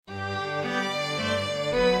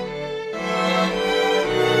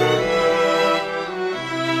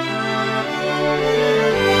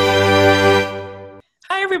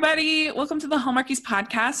everybody. Welcome to the Hallmarkies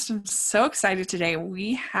podcast. I'm so excited today.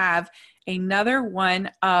 We have another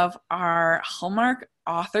one of our Hallmark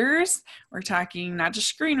authors. We're talking not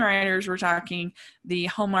just screenwriters, we're talking the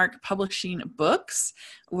Hallmark publishing books.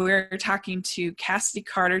 We're talking to Cassidy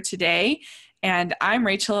Carter today. And I'm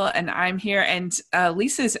Rachel, and I'm here. And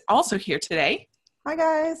Lisa is also here today. Hi,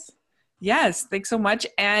 guys. Yes, thanks so much.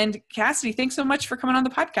 And Cassidy, thanks so much for coming on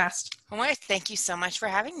the podcast. Well, thank you so much for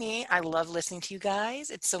having me. I love listening to you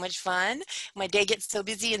guys. It's so much fun. My day gets so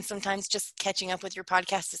busy, and sometimes just catching up with your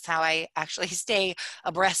podcast is how I actually stay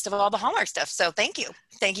abreast of all the Hallmark stuff. So thank you.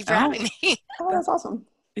 Thank you for having me. Oh, that's awesome.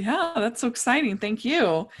 Yeah, that's so exciting. Thank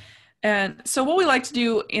you. And so what we like to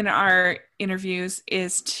do in our interviews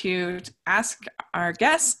is to ask our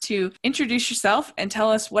guests to introduce yourself and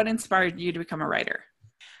tell us what inspired you to become a writer.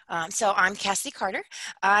 So I'm Cassidy Carter.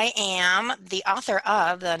 I am the author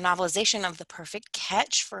of the novelization of The Perfect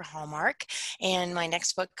Catch for Hallmark. And my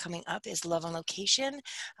next book coming up is Love on Location.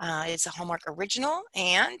 It's a Hallmark original,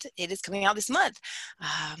 and it is coming out this month.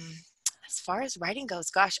 As far as writing goes,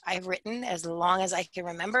 gosh, I've written as long as I can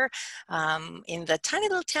remember. In the tiny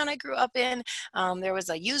little town I grew up in, there was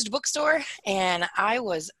a used bookstore, and I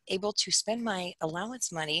was able to spend my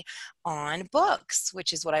allowance money on books,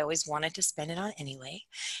 which is what I always wanted to spend it on anyway.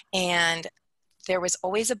 And there was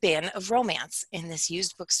always a bin of romance in this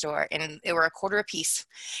used bookstore, and they were $0.25 a piece.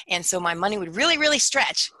 And so my money would really, really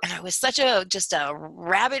stretch. And I was just a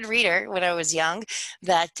rabid reader when I was young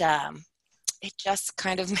that it just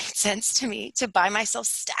kind of made sense to me to buy myself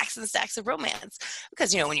stacks and stacks of romance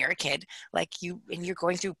because, when you're a kid, and you're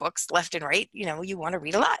going through books left and right, you want to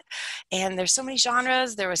read a lot. And there's so many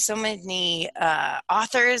genres. There were so many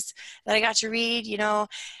authors that I got to read,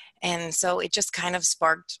 and so it just kind of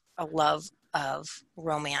sparked a love of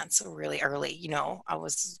romance really early. I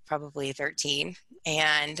was probably 13,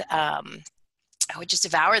 and I would just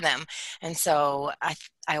devour them. And so I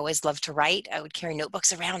always loved to write. I would carry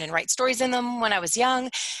notebooks around and write stories in them when I was young.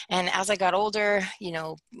 And as I got older,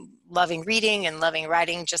 loving reading and loving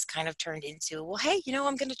writing just kind of turned into, well, hey,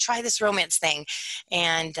 I'm going to try this romance thing.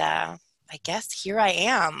 And I guess here I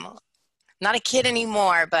am. Not a kid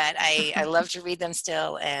anymore, but I love to read them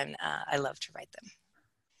still, and I love to write them.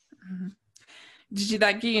 Mm-hmm. Did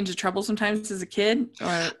that get you into trouble sometimes as a kid?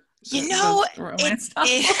 Or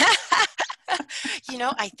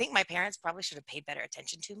I think my parents probably should have paid better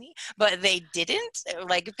attention to me, but they didn't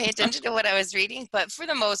pay attention to what I was reading. But for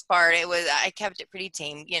the most part, I kept it pretty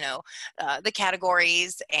tame, the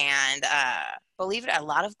categories, and believe it, a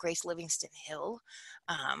lot of Grace Livingston Hill,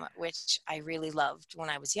 which I really loved when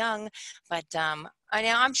I was young. But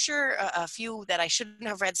I'm sure a few that I shouldn't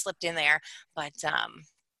have read slipped in there, but I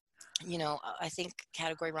think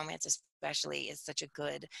category romance especially is such a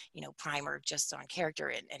good, primer just on character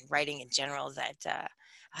and writing in general that,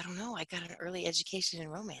 I don't know, I got an early education in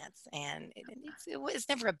romance, and it's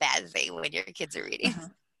never a bad thing when your kids are reading. Uh-huh.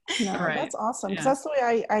 No, right. That's awesome. Because that's the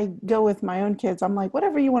way I go with my own kids. I'm like,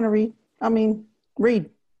 whatever you want to read. Read.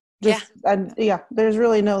 There's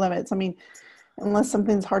really no limits. Unless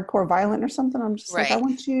something's hardcore violent or something, I'm just like, I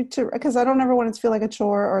want you to, because I don't ever want it to feel like a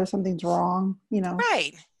chore or something's wrong,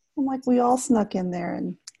 Right. I'm like, we all snuck in there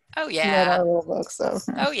and read our little books. So.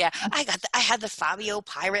 Oh yeah, I had the Fabio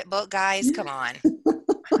pirate book, guys. Come on.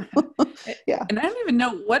 Yeah. And I don't even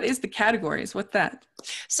know what is the categories. What's that?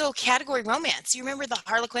 So category romance. You remember the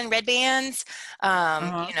Harlequin red bands?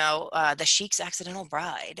 The Sheik's Accidental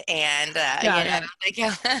Bride, and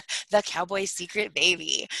the Cowboy's Secret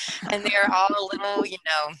Baby, and they're all a little, you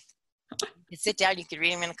sit down, you could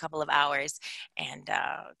read them in a couple of hours, and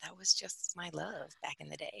that was just my love back in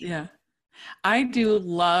the day. Yeah. I do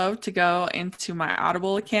love to go into my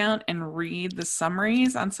Audible account and read the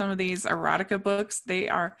summaries on some of these erotica books. They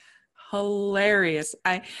are hilarious.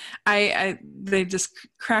 They just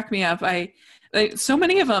crack me up. So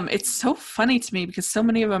many of them, it's so funny to me because so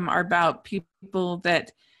many of them are about people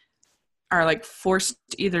that are forced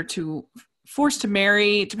to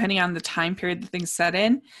marry, depending on the time period the thing's set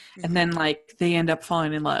in, mm-hmm. and then they end up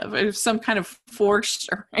falling in love. It's some kind of forced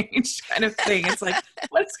arranged kind of thing. It's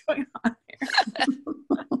what's going on here?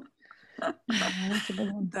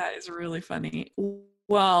 That is really funny.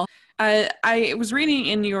 Well, I was reading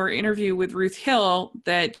in your interview with Ruth Hill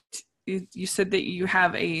that you said that you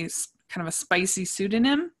have a kind of a spicy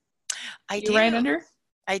pseudonym. I do. Write under?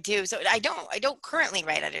 I do. So I don't currently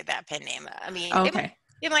write under that pen name. Okay.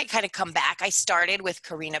 It might kind of come back. I started with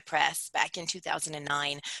Carina Press back in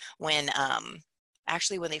 2009 when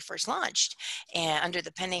they first launched, and under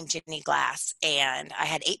the pen name Jenny Glass. And I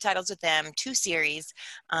had 8 titles with them, 2 series.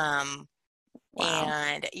 Wow.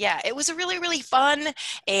 And yeah, it was a really, really fun.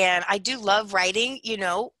 And I do love writing,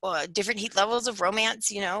 different heat levels of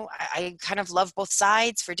romance. I kind of love both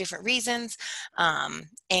sides for different reasons.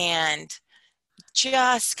 And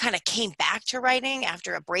just kind of came back to writing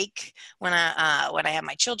after a break when I had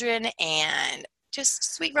my children, and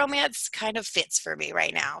just sweet romance kind of fits for me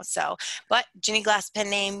right now. So, but Ginny Glass pen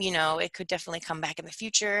name, it could definitely come back in the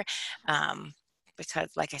future, because,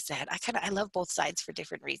 like I said, I love both sides for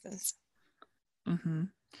different reasons. Mm-hmm.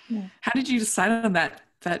 Yeah. How did you decide on that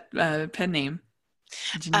pen name,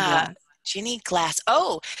 Ginny Uh, Glass? Ginny Glass.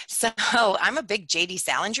 Oh, so I'm a big J.D.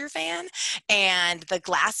 Salinger fan, and the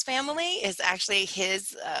Glass family is actually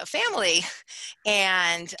his family.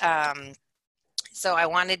 And so I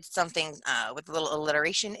wanted something with a little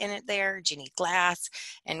alliteration in it there, Ginny Glass,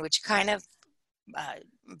 and which kind of uh,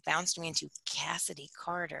 bounced me into Cassidy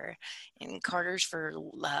Carter, and Carter's for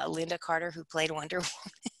Linda Carter, who played Wonder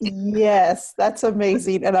Yes, that's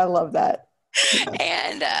amazing. And I love that. Woman.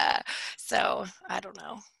 And so I don't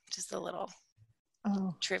know, just a little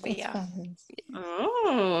Oh, that's trivia. fabulous.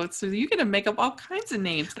 Oh, so you get to make up all kinds of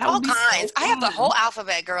names. That All would be so kinds. I have the whole fun.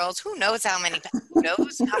 alphabet, girls. Who knows how many pen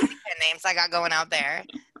names I got going out there?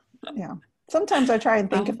 Yeah. Sometimes I try and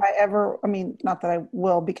think if I ever, I mean, not that I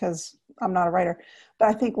will because I'm not a writer, but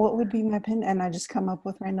I think what would be my pen? And I just come up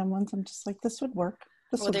with random ones. I'm just like, this would work.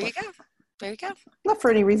 This Well, would there you work. go. There you go. Not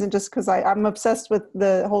for any reason, just because I'm obsessed with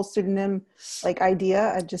the whole pseudonym like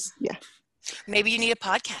idea. I just, yeah. Maybe you need a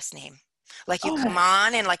podcast name. Like you come Oh,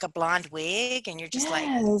 on in like a blonde wig and you're just like,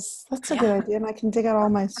 yes, that's a good yeah, idea. And I can dig out all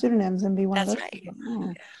my pseudonyms and be one of that's those right. people.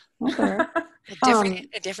 Oh, okay. A different Um,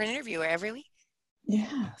 a different interviewer every week.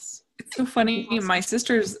 yes. It's so That'd be funny. My awesome.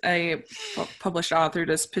 sister's a published author,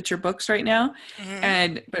 does picture books right now.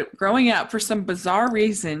 Mm-hmm. But growing up, for some bizarre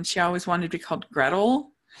reason, she always wanted to be called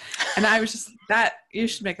Gretel. And I was just you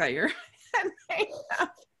should make that your name.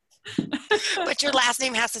 But your last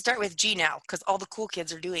name has to start with G now because all the cool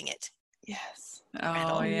kids are doing it. Yes. Oh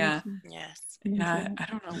Gretel. yeah. Yes. Yeah. I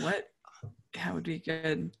don't know what that would be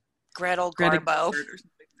good. Gretel Greta Garbo. Gerwig or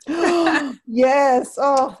something. Yes.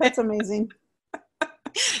 Oh, that's amazing.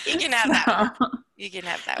 You can have that one. You can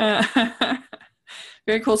have that one.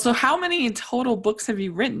 Very cool. So how many total books have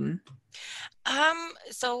you written?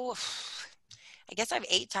 So I guess I have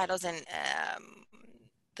 8 titles, and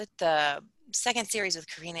the second series with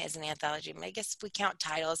Karina is an anthology. I guess if we count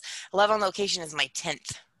titles, Love on Location is my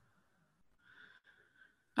 10th.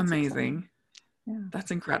 Amazing. Yeah.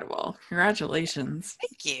 That's incredible. Congratulations.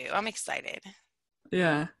 Thank you. I'm excited.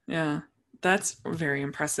 Yeah. That's very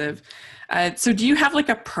impressive. So do you have like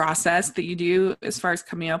a process that you do as far as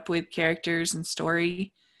coming up with characters and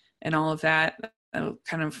story and all of that?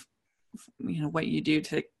 Kind of, what you do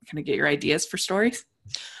to kind of get your ideas for stories?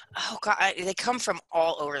 Oh God, they come from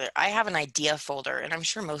all over there. I have an idea folder, and I'm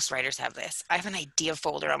sure most writers have this. I have an idea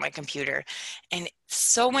folder on my computer, and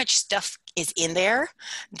so much stuff is in there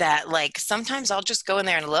that, like, sometimes I'll just go in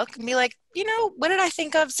there and look and be like, what did I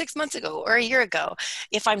think of 6 months ago or a year ago?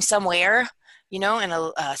 If I'm somewhere, in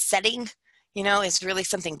a setting, it's really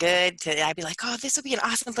something good I'd be like, oh, this would be an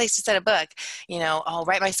awesome place to set a book. I'll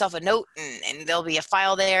write myself a note, and there'll be a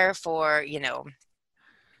file there for,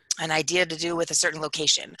 an idea to do with a certain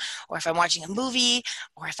location, or if I'm watching a movie,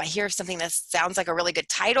 or if I hear something that sounds like a really good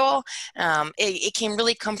title. It can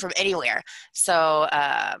really come from anywhere. So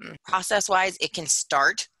process wise, it can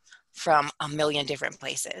start from a million different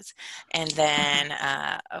places, and then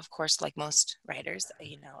of course, like most writers,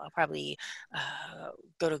 I'll probably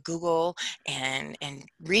go to Google and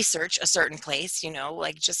research a certain place.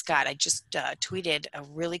 Like I just tweeted a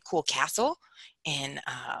really cool castle in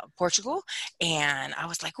Portugal, and I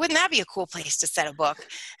was like, wouldn't that be a cool place to set a book?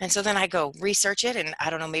 And so then I go research it, and I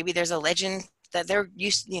don't know, maybe there's a legend that they're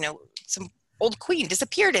used, some old queen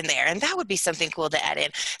disappeared in there, and that would be something cool to add in.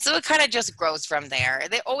 So it kind of just grows from there.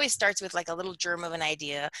 It always starts with like a little germ of an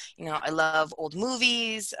idea. I love old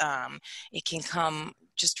movies. It can come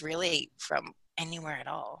just really from anywhere at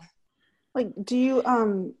all. Like, do you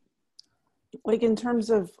like in terms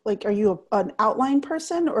of like, are you an outline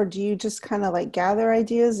person, or do you just kind of like gather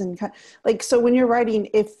ideas and like, so when you're writing,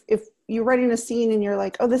 if you're writing a scene and you're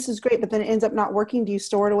like, oh, this is great, but then it ends up not working, do you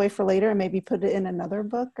store it away for later and maybe put it in another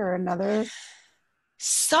book or another?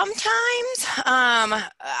 Sometimes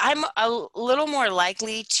I'm a little more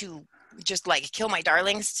likely to just like kill my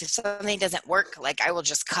darlings. If something doesn't work, like I will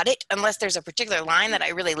just cut it unless there's a particular line that I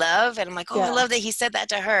really love, and I'm like, oh, I Yeah. love that he said that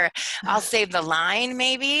to her. I'll save the line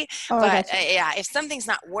maybe. Oh, I But got you. yeah, if something's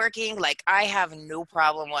not working, like I have no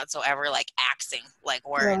problem whatsoever like axing like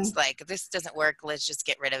Really? words. Like, this doesn't work, let's just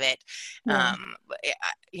get rid of it. Yeah.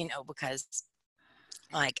 Because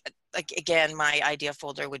like like, again, my idea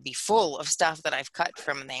folder would be full of stuff that I've cut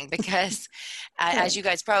from thing because as you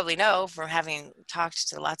guys probably know from having talked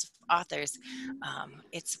to lots of authors,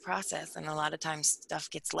 it's a process, and a lot of times stuff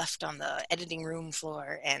gets left on the editing room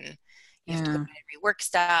floor and you have to go back and rework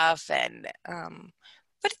stuff, and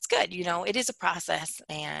but it's good, it is a process,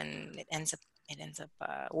 and it ends up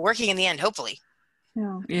working in the end, hopefully.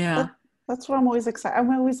 Yeah. That's what I'm always excited. I'm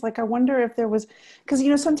always like, I wonder if there was, because,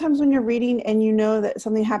 sometimes when you're reading and that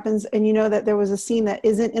something happens and that there was a scene that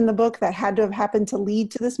isn't in the book that had to have happened to lead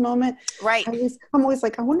to this moment. Right. I'm always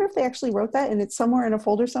like, I wonder if they actually wrote that and it's somewhere in a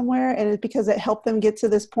folder somewhere, and it's because it helped them get to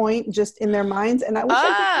this point just in their minds. And I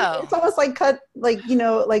wish it's almost like cut,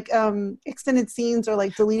 extended scenes or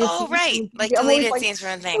like deleted scenes. Oh, right. Like deleted scenes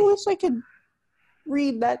from a thing. I wish I could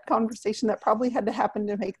read that conversation that probably had to happen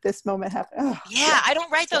to make this moment happen. Oh, yeah, I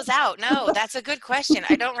don't write those out. No, that's a good question.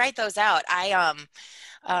 I don't write those out. I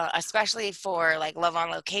especially for like Love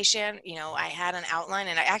on Location, I had an outline,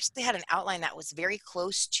 and I actually had an outline that was very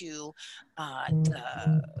close to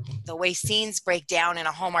the way scenes break down in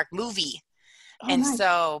a Hallmark movie. And nice.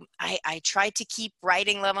 So I tried to keep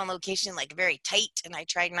writing Love on Location like very tight, and I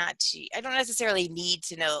tried not to, I don't necessarily need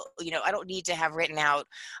to know, I don't need to have written out,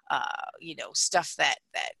 stuff that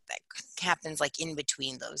happens like in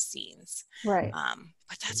between those scenes. Right.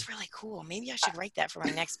 But that's really cool. Maybe I should write that for my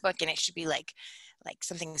next book, and it should be like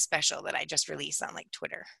something special that I just released on like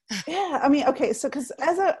Twitter. Yeah. I mean, okay. So, cause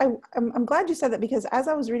I'm glad you said that, because as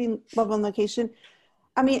I was reading Love on Location,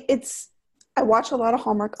 I mean, I watch a lot of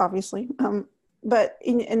Hallmark, obviously. But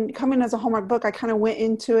in coming as a Hallmark book, I kind of went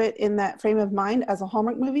into it in that frame of mind as a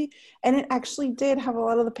Hallmark movie. And it actually did have a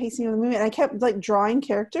lot of the pacing of the movie. And I kept like drawing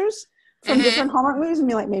characters from different Hallmark movies and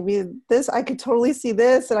be like, maybe this, I could totally see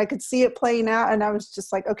this, and I could see it playing out. And I was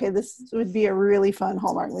just like, okay, this would be a really fun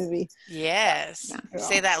Hallmark movie. Yes. Yeah.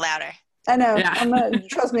 Say that louder. I know. Yeah.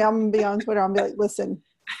 Trust me, I'm going to be on Twitter. I'm going to be like, listen,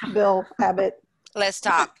 Bill Abbott. Let's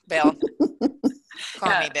talk, Bill.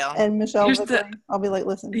 Call me Bill. And Michelle, I'll be like,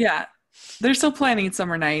 listen. Yeah. They're still planning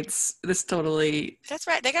summer nights. This totally. That's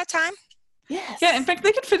right. They got time. Yes. Yeah. In fact,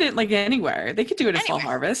 they could fit it like anywhere. They could do it at Fall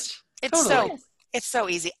Harvest. It's so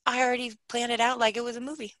easy. I already planned it out like it was a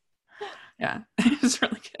movie. Yeah. It's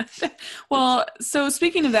really good. Well, so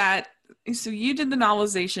speaking of that, so you did the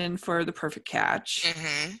novelization for The Perfect Catch.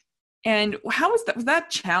 Mm-hmm. And how was that? Was that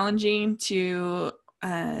challenging to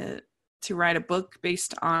write a book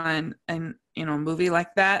based on a movie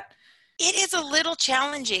like that? It is a little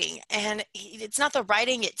challenging, and it's not the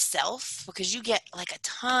writing itself, because you get like a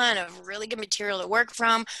ton of really good material to work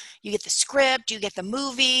from. You get the script, you get the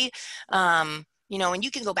movie, and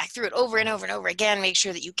you can go back through it over and over and over again, make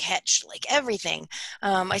sure that you catch like everything.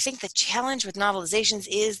 I think the challenge with novelizations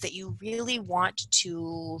is that you really want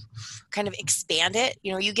to kind of expand it.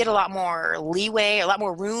 You get a lot more leeway, a lot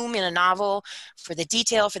more room in a novel for the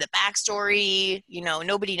detail, for the backstory.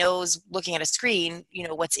 Nobody knows looking at a screen,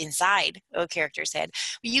 what's inside a character's head.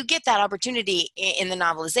 You get that opportunity in the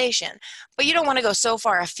novelization, but you don't want to go so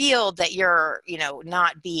far afield that you're,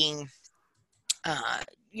 not being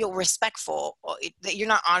respectful, that you're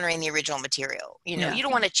not honoring the original material. You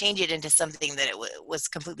don't want to change it into something that it was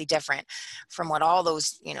completely different from what all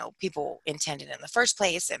those people intended in the first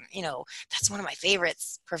place. And that's one of my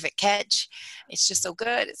favorites, Perfect Catch. It's just so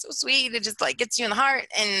good, it's so sweet, it just like gets you in the heart.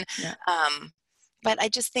 And but I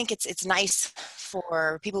just think it's nice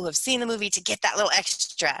for people who have seen the movie to get that little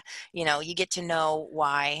extra. You get to know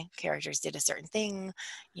why characters did a certain thing,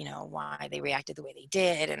 why they reacted the way they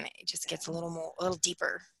did, and it just gets a little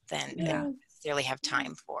deeper than you necessarily have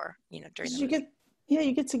time for, during the movie.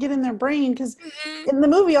 You get to get in their brain, because in the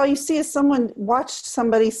movie, all you see is someone watch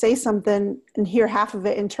somebody say something and hear half of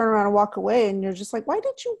it and turn around and walk away. And you're just like, why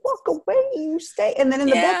did you walk away? You stay. And then in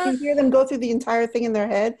the book, you hear them go through the entire thing in their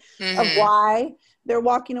head of why they're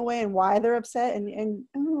walking away and why they're upset. And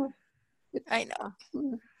I know.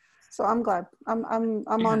 So I'm glad. I'm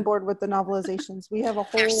on board with the novelizations. We have a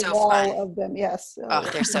whole wall of them. Yes. Oh,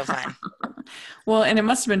 they're so fun. Well, and it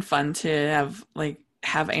must have been fun to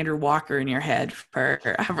have Andrew Walker in your head for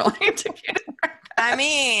however long it took you to write that. I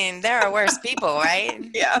mean, there are worse people, right?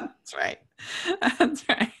 Yeah, that's right. That's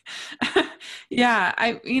right.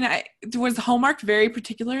 Yeah, was Hallmark very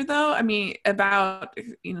particular though? I mean, about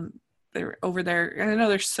they're over there. I know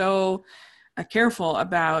they're so careful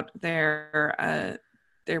about their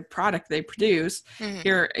product they produce.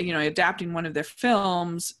 Here, adapting one of their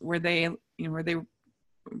films where they were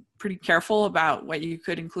pretty careful about what you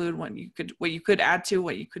could include, what you could add to,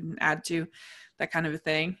 what you couldn't add to, that kind of a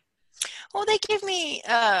thing. Well, they give me,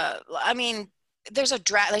 there's a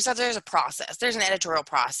process. There's an editorial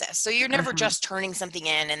process. So you're never just turning something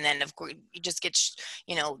in and then of course you just get,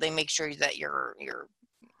 they make sure that your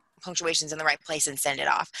punctuation's in the right place and send it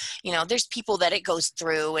off. There's people that it goes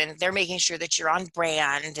through and they're making sure that you're on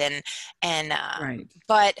brand and Right.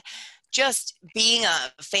 But just being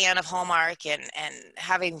a fan of Hallmark and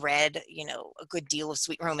having read, a good deal of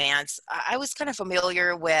sweet romance, I was kind of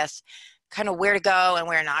familiar with kind of where to go and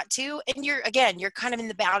where not to. And you're kind of in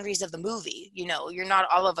the boundaries of the movie. You're not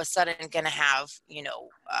all of a sudden going to have,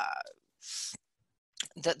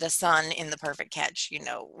 the son in The Perfect Catch,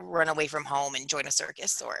 run away from home and join a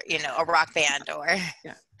circus or, a rock band or,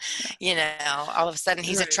 all of a sudden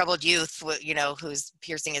he's a troubled youth, who's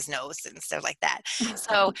piercing his nose and stuff like that.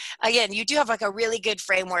 So again, you do have like a really good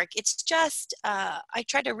framework. It's just, I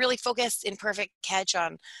tried to really focus in Perfect Catch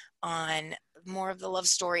on more of the love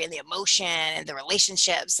story and the emotion and the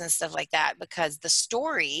relationships and stuff like that, because the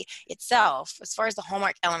story itself, as far as the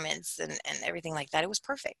Hallmark elements and everything like that, it was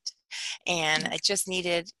perfect. And it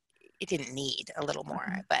didn't need a little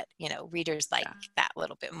more, but readers like that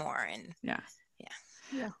little bit more. And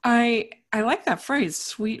I like that phrase,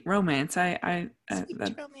 sweet romance. Romance.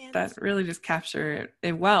 That really just captured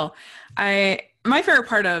it well. My favorite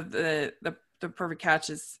part of the Perfect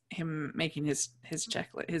Catch is him making his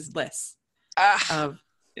checklist, his list of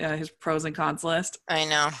his pros and cons list. I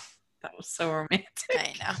know. That was so romantic.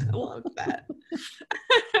 I know. I love that.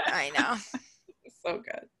 I know. So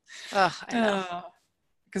good. Oh, I know.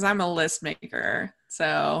 Because I'm a list maker,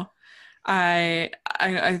 so I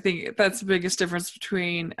think that's the biggest difference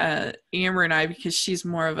between Amber and I, because she's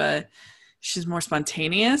more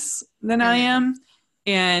spontaneous than I am,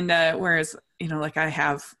 and whereas like I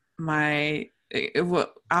have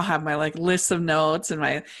I'll have my like lists of notes and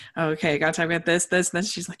my I gotta talk about this, and then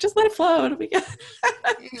she's like, just let it flow, it'll be good.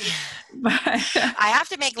 But I have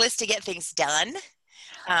to make lists to get things done.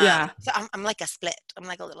 So I'm like a split. I'm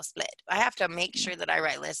like a little split. I have to make sure that I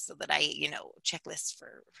write lists so that I, checklists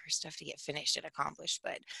for stuff to get finished and accomplished.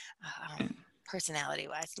 But personality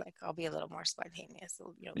wise, like I'll be a little more spontaneous.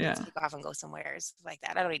 So, take off and go somewhere like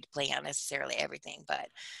that. I don't need to plan necessarily everything, but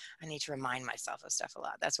I need to remind myself of stuff a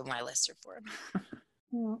lot. That's what my lists are for.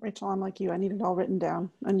 Well, Rachel, I'm like you. I need it all written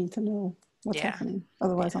down. I need to know what's happening.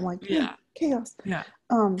 Otherwise, I'm like, chaos. Yeah.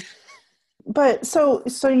 But so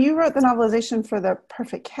you wrote the novelization for The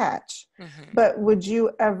Perfect Catch, but would you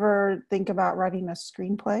ever think about writing a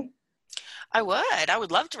screenplay? I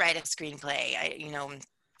would love to write a screenplay.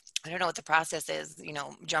 I don't know what the process is,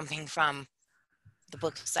 jumping from the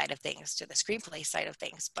book side of things to the screenplay side of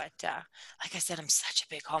things. But like I said, I'm such a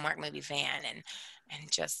big Hallmark movie fan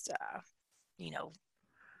and just,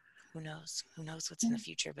 who knows what's in the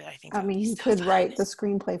future, but I think you could write the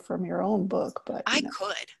screenplay from your own book, but I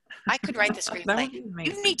could write the screenplay.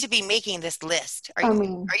 You need to be making this list. Are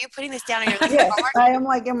you putting this down on your list? Yes, I am,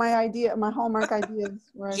 like in my Hallmark ideas.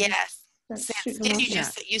 Yes.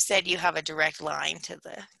 You said you have a direct line to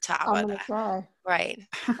the top. I'm gonna try. Right.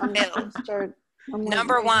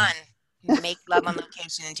 Number one, make Love on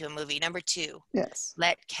Location into a movie. Number two,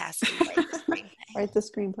 let Cassidy write the screenplay. Write the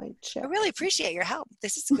screenplay. Check. I really appreciate your help.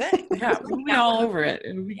 This is good. We'll be all over it.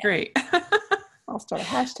 It would be great. I'll start a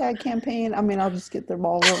hashtag campaign. I'll just get the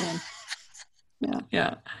ball rolling.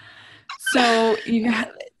 Yeah. So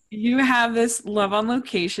you have this Love on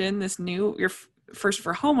Location, this your first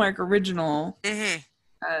for Hallmark original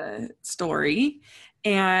story.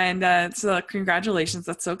 And so congratulations.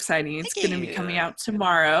 That's so exciting. It's going to be coming out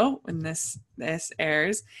tomorrow when this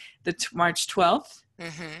airs, March 12th.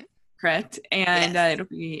 Correct. And it'll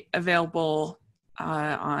be available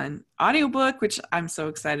on audiobook, which I'm so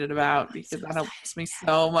excited about because that helps me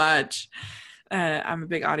so much. I'm a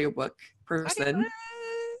big audiobook person.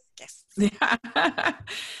 Yes. Yeah.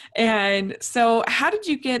 And so how did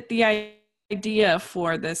you get the idea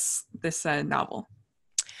for this novel?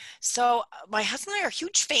 So my husband and I are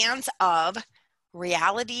huge fans of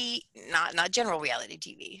reality, not general reality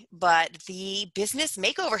TV, but the business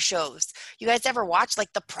makeover shows. You guys ever watch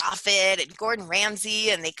like The Prophet and Gordon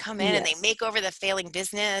Ramsay, and they come in and they make over the failing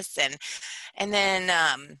business, and then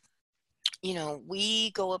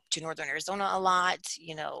we go up to Northern Arizona a lot,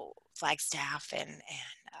 Flagstaff and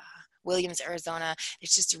Williams, Arizona.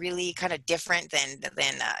 It's just really kind of different than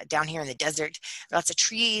down here in the desert. Lots of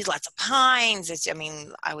trees, lots of pines.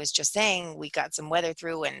 I was just saying we got some weather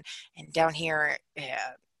through, and down here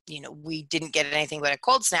we didn't get anything but a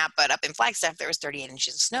cold snap, but up in Flagstaff, there was 38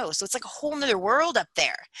 inches of snow. So it's like a whole nother world up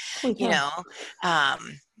there,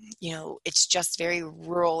 it's just very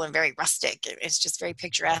rural and very rustic. It's just very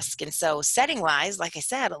picturesque. And so setting wise, like I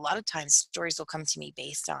said, a lot of times stories will come to me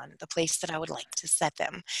based on the place that I would like to set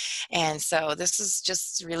them. And so this is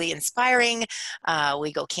just really inspiring.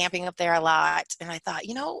 We go camping up there a lot. And I thought,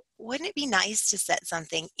 wouldn't it be nice to set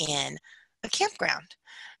something in a campground?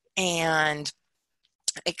 And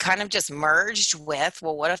it kind of just merged with,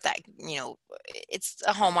 well, what if that, it's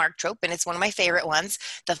a Hallmark trope and it's one of my favorite ones.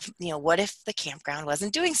 What if the campground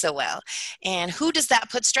wasn't doing so well? And who does that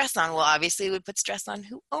put stress on? Well, obviously it would put stress on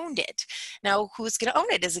who owned it. Now, who's going to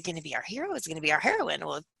own it? Is it going to be our hero? Is it going to be our heroine?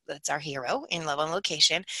 Well, that's our hero in Love on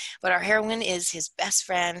Location, but our heroine is his best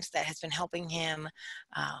friend that has been helping him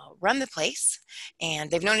run the place,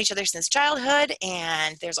 and they've known each other since childhood,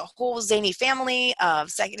 and there's a whole zany family of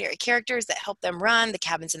secondary characters that help them run. The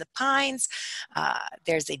Cabin's in the Pines.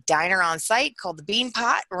 There's a diner on site called the Bean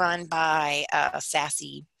Pot, run by a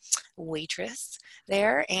sassy waitress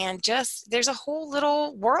there, and just there's a whole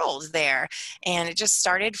little world there, and it just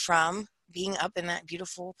started from being up in that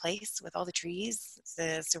beautiful place with all the trees,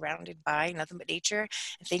 surrounded by nothing but nature,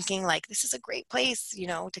 and thinking like, this is a great place,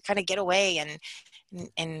 to kind of get away,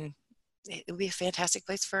 and it would be a fantastic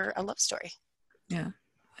place for a love story. Yeah,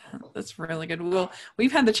 that's really good. Well,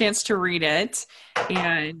 we've had the chance to read it,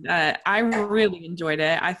 and I really enjoyed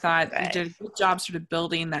it. I thought you did a good job sort of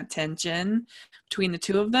building that tension between the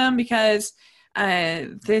two of them, because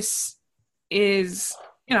this is,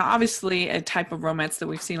 obviously a type of romance that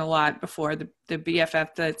we've seen a lot before. The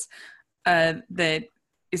BFF that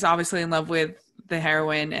is obviously in love with the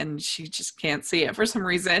heroine, and she just can't see it for some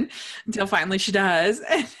reason until finally she does.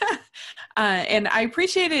 And I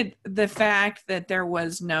appreciated the fact that there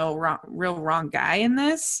was no real wrong guy in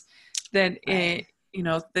this. That it,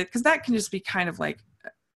 because that can just be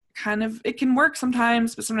it can work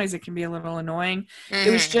sometimes, but sometimes it can be a little annoying. Mm-hmm.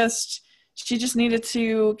 It was just, she just needed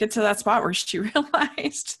to get to that spot where she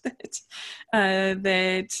realized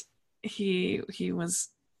that he was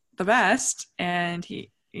the best, and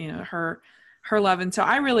her love. And so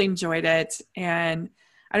I really enjoyed it. And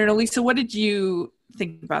I don't know, Lisa, what did you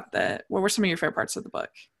think about what were some of your favorite parts of the book?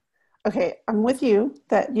 Okay, I'm with you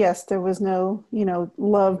that yes, there was no,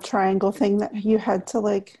 love triangle thing that you had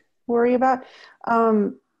to worry about.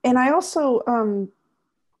 And I also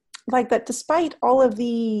like that despite all of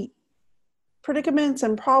the predicaments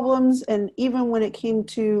and problems, and even when it came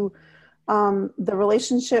to the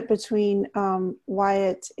relationship between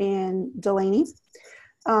Wyatt and Delaney,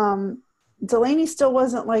 Delaney still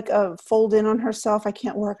wasn't a fold in on herself. I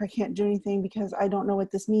can't work, I can't do anything because I don't know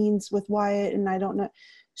what this means with Wyatt, and I don't know.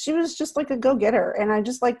 She was just a go-getter, and I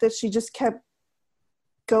just like that she just kept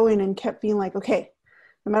going and kept being okay,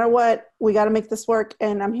 no matter what, we got to make this work,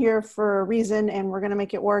 and I'm here for a reason, and we're going to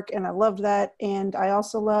make it work. And I loved that. And I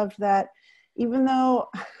also loved that even though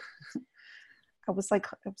I was like,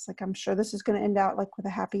 I'm sure this is going to end out with a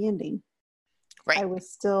happy ending. Right. I was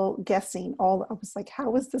still guessing I was like,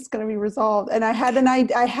 how is this going to be resolved? And I had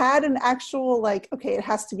an actual okay, it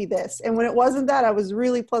has to be this. And when it wasn't that, I was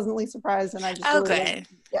really pleasantly surprised. And I just good.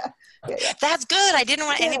 Yeah. That's good. I didn't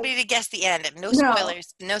want anybody to guess the end. No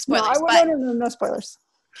spoilers. No spoilers. No spoilers.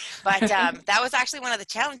 But that was actually one of the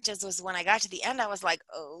challenges, was when I got to the end, I was like,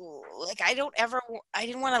 I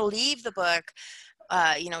didn't want to leave the book,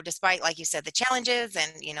 despite, like you said, the challenges,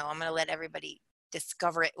 and, I'm going to let everybody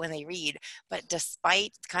discover it when they read. But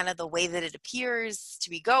despite kind of the way that it appears to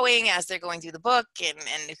be going as they're going through the book, and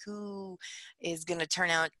who is going to turn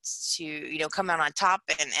out to, come out on top,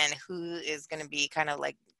 and who is going to be kind of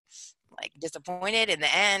like disappointed in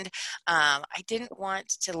the end, I didn't want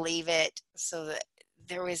to leave it so that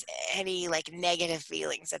there was any negative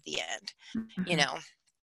feelings at the end,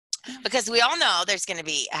 because we all know there's going to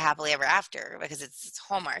be a happily ever after, because it's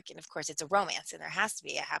Hallmark, and of course it's a romance, and there has to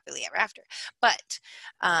be a happily ever after. But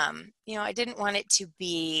I didn't want it to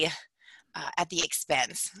be at the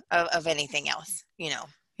expense of anything else.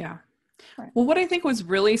 Yeah. Well, what I think was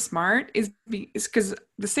really smart is because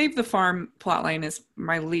the Save the Farm plotline is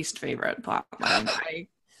my least favorite plotline.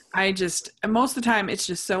 I just, most of the time, it's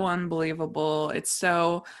just so unbelievable. It's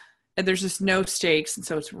so, there's just no stakes, and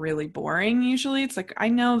so it's really boring. Usually, it's I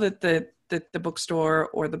know that the bookstore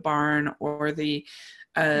or the barn or the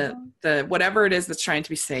whatever it is that's trying to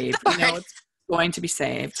be saved, it's going to be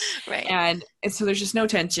saved, right? And so there's just no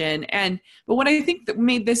tension. But what I think that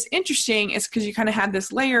made this interesting is because you kind of had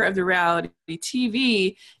this layer of the reality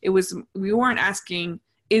TV. We weren't asking,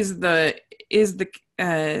 is the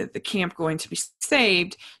camp going to be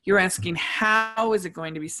saved? You're asking, how is it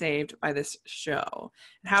going to be saved by this show?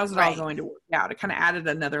 And how's it all going to work out? It kind of added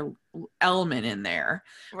another element in there,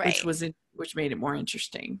 which made it more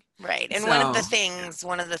interesting. Right. And one of the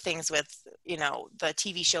things with, the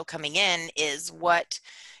TV show coming in is what,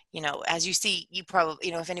 as you see, you probably,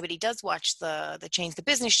 if anybody does watch the Change the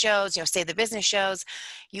Business shows, Save the Business shows,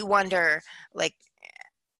 you wonder, like,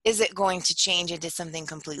 is it going to change into something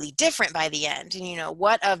completely different by the end? And,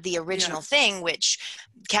 what of the original thing, which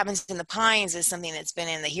Cabins in the Pines is something that's been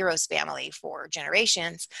in the Heroes family for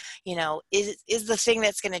generations, is the thing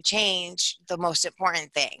that's going to change the most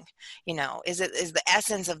important thing? Is the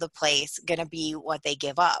essence of the place going to be what they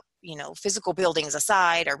give up? Physical buildings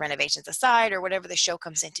aside, or renovations aside, or whatever the show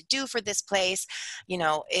comes in to do for this place,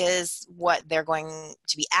 is what they're going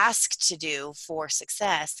to be asked to do for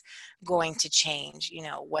success going to change,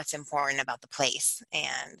 what's important about the place.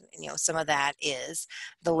 And, some of that is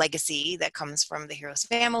the legacy that comes from the Heroes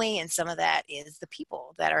family, and some of that is the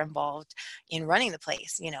people that are involved in running the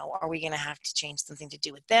place. Are we going to have to change something to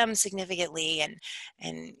do with them significantly? And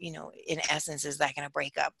in essence, is that going to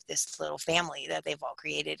break up this little family that they've all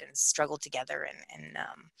created and struggled together and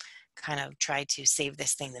kind of try to save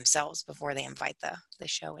this thing themselves before they invite the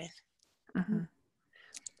show in? Mm-hmm.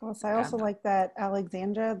 Well, so I also like that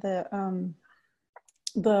Alexandra,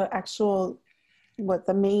 the actual,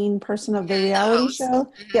 the main person of the reality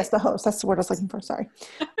show. Yes, the host. That's the word I was looking for. Sorry.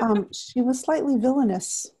 She was slightly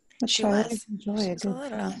villainous, which I always enjoy.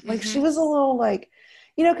 Like, she was a little like,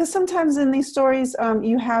 because sometimes in these stories,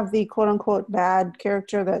 you have the quote unquote bad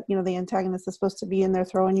character that, the antagonist is supposed to be in there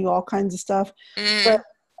throwing you all kinds of stuff. But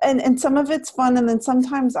and some of it's fun, and then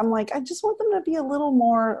sometimes I'm like, I just want them to be a little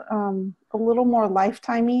more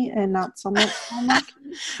lifetimey and not so much.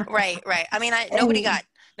 Right. I mean, nobody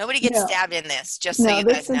gets stabbed in this. Just so you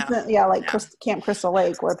guys know. Camp Crystal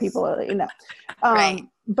Lake, where people are, right.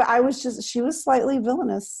 But she was slightly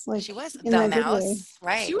villainous. Like, she was the mouse,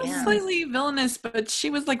 right? She was slightly villainous, but she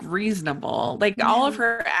was like reasonable. Like, all of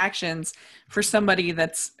her actions for somebody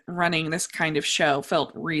that's running this kind of show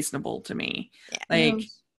felt reasonable to me. Yeah.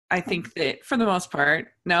 I think that for the most part.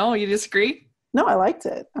 No, you disagree? No, I liked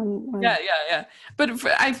it. Yeah. But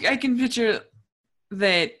I can picture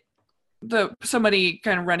that somebody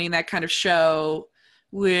kind of running that kind of show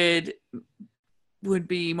would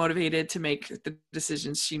be motivated to make the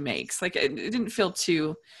decisions she makes. Like, it didn't feel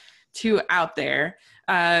too out there.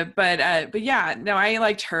 But yeah, no, I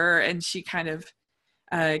liked her, and she kind of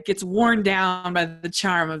gets worn down by the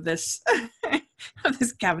charm of this of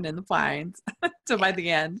this Cabin in the Pines. So by the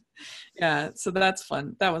end, so that's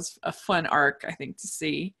fun. That was a fun arc, I think, to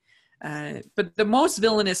see. But the most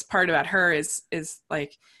villainous part about her is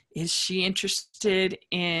like, is she interested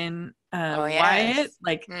in Wyatt?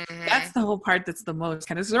 Like, that's the whole part that's the most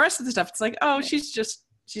kind of. So the rest of the stuff, it's like, oh, she's just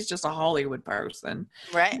a Hollywood person,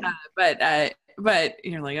 right? But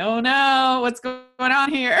you're like, oh no, what's going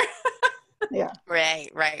on here? Yeah. Right.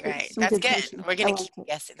 That's good. Tension. We're gonna keep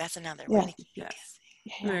guessing. That's another. We're gonna keep guessing.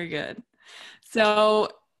 Yeah. Very good. So,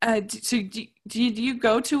 do you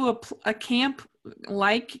go to a camp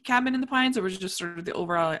like Cabin in the Pines, or was it just sort of the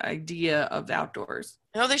overall idea of the outdoors?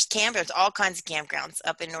 No, there's all kinds of campgrounds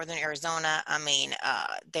up in northern Arizona. I mean,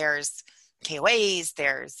 there's KOAs,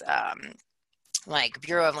 there's like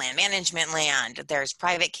Bureau of Land Management land, there's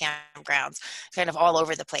private campgrounds kind of all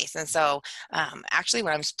over the place. And so actually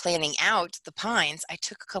when I was planning out the Pines, I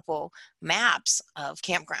took a couple maps of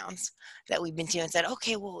campgrounds that we've been to and said,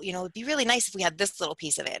 okay, well, it'd be really nice if we had this little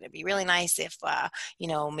piece of it. It'd be really nice if,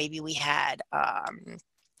 maybe we had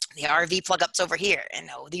the RV plug-ups over here, and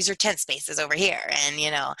these are tent spaces over here,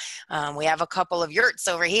 and we have a couple of yurts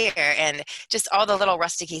over here, and just all the little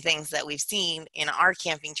rusticy things that we've seen in our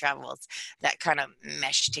camping travels that kind of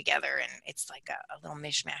mesh together, and it's like a little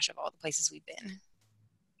mishmash of all the places we've been.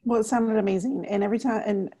 Well, it sounded amazing, and every time,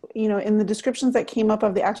 and in the descriptions that came up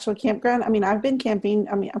of the actual campground, I mean, I've been camping.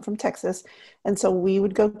 I mean, I'm from Texas, and so we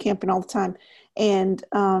would go camping all the time, and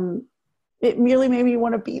it really made me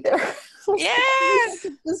want to be there. Yes.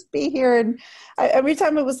 Just be here. And every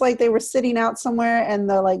time it was like they were sitting out somewhere and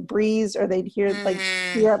the like breeze, or they'd hear like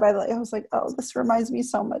hear by the lake, I was like, oh, this reminds me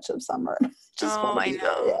so much of summer. I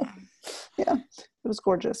know. Yeah, it was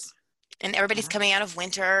gorgeous. And everybody's coming out of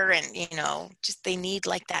winter, and just they need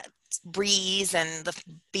like that breeze and the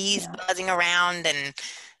bees buzzing around,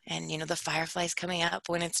 and the fireflies coming up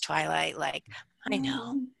when it's twilight. Like, I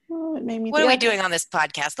know. Oh, it made me. What are we doing on this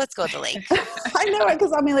podcast? Let's go to the lake. I know it,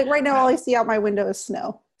 because I mean, like right now, all I see out my window is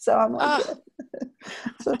snow. So I'm like,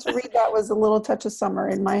 so to read that was a little touch of summer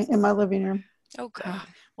in my living room. Oh God.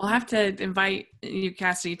 We'll have to invite you,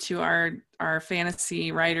 Cassidy, to our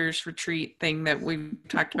fantasy writers retreat thing that we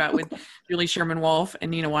talked about with Julie Sherman Wolfe and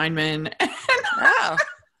Nina Weinman. Oh.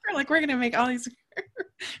 We're going to make all these.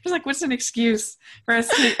 It's like, what's an excuse for us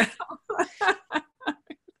to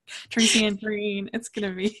Tracy and Green? It's going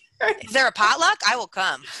to be. Is there a potluck? I will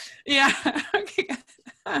come. Yeah. Okay.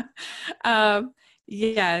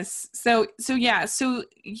 Yes. So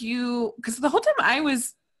you, because the whole time I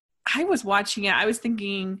was watching it, I was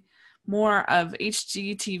thinking more of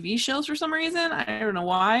HGTV shows for some reason. I don't know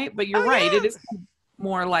why, but you're right. Yeah. It is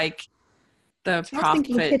more like the I was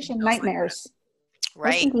thinking Kitchen Nightmares. Right.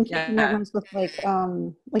 I was thinking Kitchen Nightmares with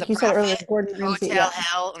like you said earlier, Gordon Ramsay. Hotel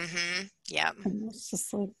Hell. Mm-hmm. Yeah. It's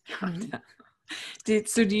just like.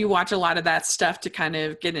 So do you watch a lot of that stuff to kind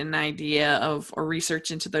of get an idea of or research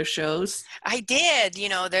into those shows? I did.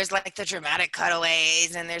 There's like the dramatic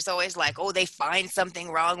cutaways, and there's always like, oh, they find something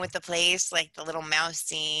wrong with the place, like the little mouse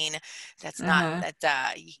scene. That's not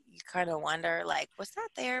that you kind of wonder, like, was that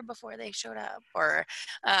there before they showed up? Or,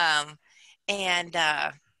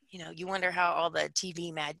 you wonder how all the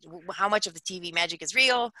how much of the TV magic is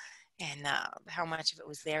real. And how much of it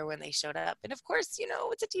was there when they showed up. And of course,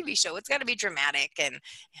 it's a TV show. It's got to be dramatic. And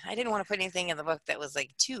I didn't want to put anything in the book that was like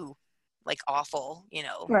too like awful,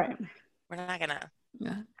 Right. We're not going to,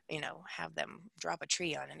 have them drop a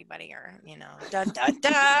tree on anybody or, dun, dun,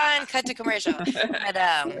 dun, cut to commercial.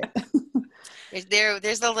 But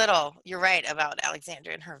there's a little, you're right about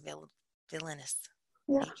Alexandra and her villainous.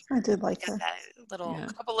 Yeah, I did like her.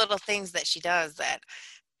 Couple little things that she does that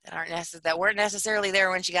weren't necessarily there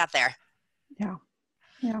when she got there. Yeah.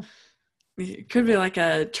 It could be like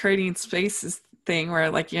a Trading Spaces thing where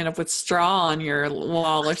like you end up with straw on your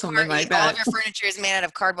wall or something like that. All of your furniture is made out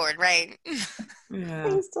of cardboard, right? Yeah. I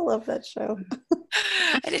used to love that show.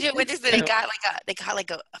 What is it? They got like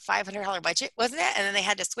a $500 budget, wasn't it? And then they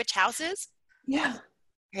had to switch houses. Yeah.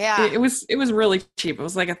 Yeah. It was really cheap. It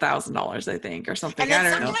was like $1,000, I think, or something. And then I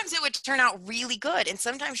don't know. Sometimes it would turn out really good, and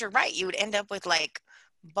sometimes you're right. You would end up with like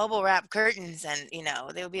bubble wrap curtains, and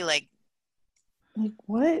they would be like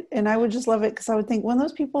what? And I would just love it because I would think when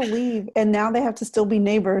those people leave and now they have to still be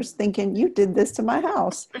neighbors thinking you did this to my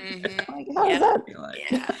house. Mm-hmm. Like, how does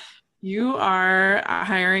that? You are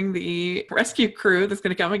hiring the rescue crew that's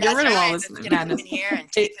going to come and get rid of all this madness in here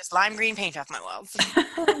and take this lime green paint off my walls.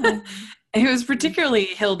 It was particularly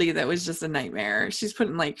Hildy that was just a nightmare. She's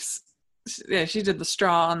putting she did the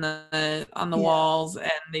straw on the walls,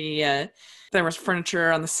 and there was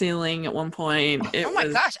furniture on the ceiling at one point.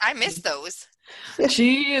 Gosh, I missed those.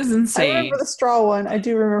 She is insane. I remember the straw one. I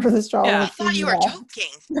do remember the straw one. I thought you were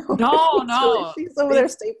joking. No. She's over there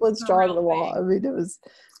stapling straw to the wall. I mean,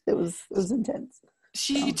 it was intense.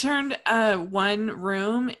 She turned one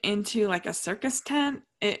room into like a circus tent.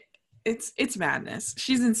 It's madness.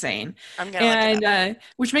 She's insane. I'm gonna look it up.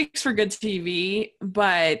 Which makes for good TV,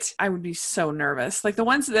 but I would be so nervous. Like the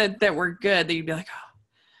ones that were good, that you'd be like, oh.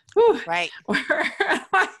 Whew. Right. Or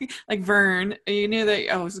like Vern, you knew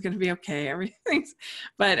that it was going to be okay. Everything's,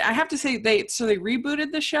 but I have to say they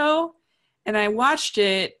rebooted the show, and I watched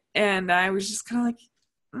it, and I was just kind of like,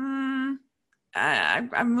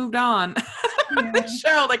 I moved on. The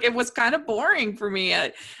show, like it was kind of boring for me.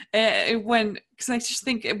 Because I just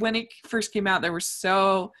think when it first came out, there were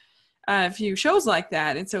so few shows like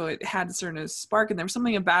that, and so it had a certain spark, and there was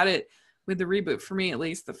something about it. With the reboot, for me at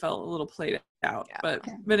least, that felt a little played out. Yeah.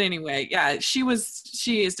 But anyway, yeah, she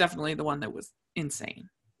is definitely the one that was insane.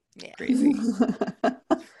 Yeah. Crazy.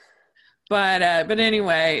 But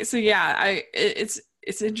anyway, so yeah, it's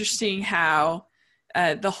interesting how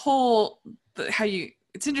it's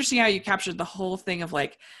interesting how you captured the whole thing of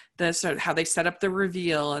like the sort of how they set up the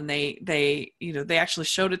reveal, and they actually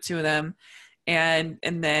showed it to them, and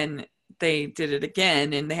then they did it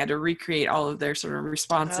again, and they had to recreate all of their sort of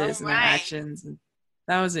responses and their actions, and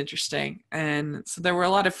that was interesting. And so there were a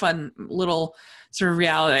lot of fun little sort of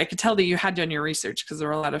reality. I could tell that you had done your research because there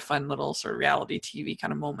were a lot of fun little sort of reality TV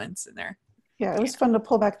kind of moments in there. Yeah, it was fun to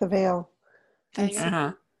pull back the veil and see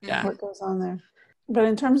what goes on there. But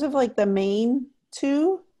in terms of like the main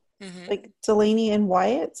two, like Delaney and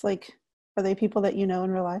Wyatt, it's like, are they people that you know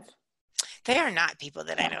in real life? They are not people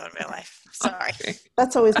that I know in real life. Sorry. Okay.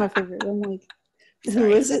 That's always my favorite. I'm like, who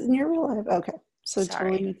is it in your real life? Okay. So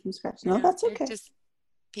totally from scratch. No, that's okay. Just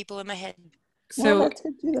people in my head. So that's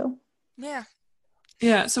good too, though. Yeah.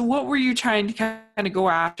 Yeah. So what were you trying to kind of go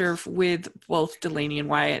after with both Delaney and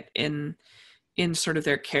Wyatt in sort of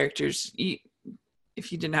their characters?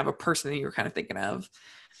 If you didn't have a person that you were kind of thinking of,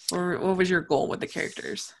 or what was your goal with the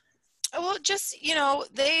characters? Well, just,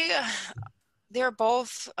 they're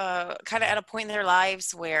both kind of at a point in their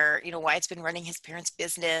lives where, Wyatt's been running his parents'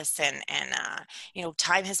 business, and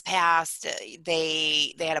time has passed.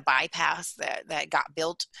 They had a bypass that got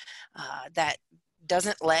built that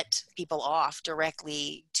doesn't let people off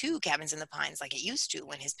directly to Cabins in the Pines like it used to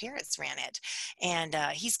when his parents ran it. And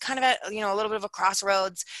he's kind of at, a little bit of a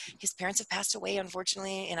crossroads. His parents have passed away,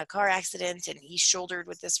 unfortunately, in a car accident, and he's shouldered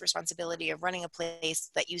with this responsibility of running a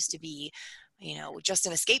place that used to be just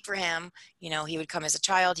an escape for him. He would come as a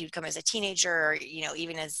child, he would come as a teenager, or,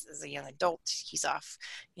 even as a young adult, he's off,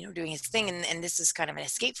 doing his thing. And this is kind of an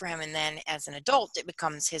escape for him. And then as an adult, it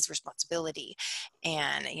becomes his responsibility.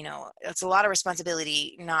 And, it's a lot of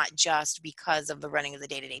responsibility, not just because of the running of the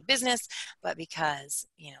day-to-day business, but because,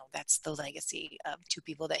 that's the legacy of two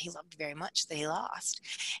people that he loved very much that he lost.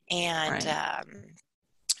 And, Right.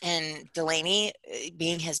 And Delaney,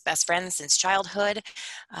 being his best friend since childhood,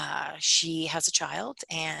 she has a child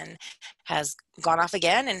and has gone off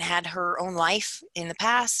again and had her own life in the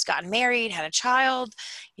past, gotten married, had a child,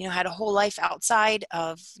 had a whole life outside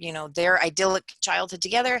of, their idyllic childhood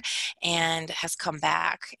together, and has come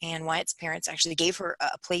back. And Wyatt's parents actually gave her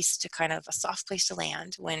a place to a soft place to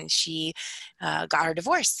land when she got her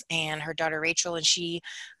divorce, and her daughter Rachel and she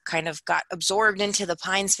kind of got absorbed into the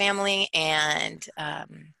Pines family. And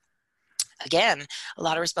again, a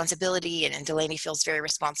lot of responsibility, and Delaney feels very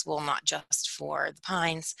responsible, not just for the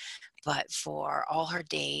Pines, but for all her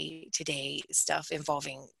day-to-day stuff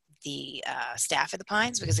involving the staff at the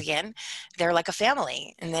Pines, because again, they're like a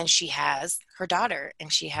family. And then she has her daughter,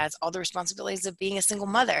 and she has all the responsibilities of being a single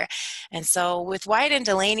mother. And so with Wyatt and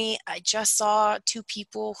Delaney, I just saw two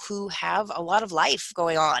people who have a lot of life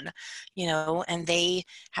going on, and they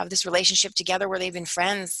have this relationship together where they've been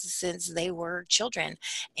friends since they were children.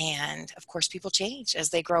 And of course, people change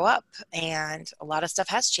as they grow up, and a lot of stuff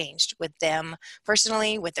has changed with them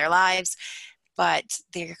personally, with their lives, but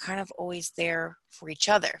they're kind of always there for each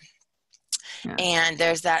other. Yeah. And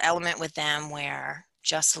there's that element with them where,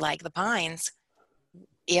 just like the Pines,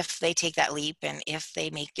 if they take that leap and if they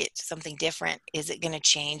make it something different, is it going to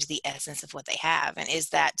change the essence of what they have? And is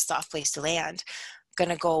that soft place to land going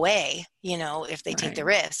to go away, if they take the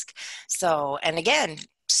risk? So, and again,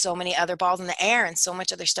 so many other balls in the air and so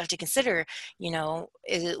much other stuff to consider.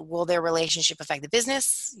 Will their relationship affect the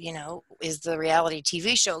business? Is the reality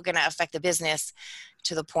TV show going to affect the business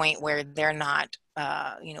to the point where they're not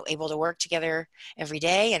able to work together every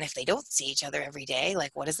day? And if they don't see each other every day,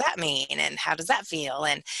 like, what does that mean, and how does that feel?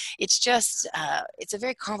 And it's just it's a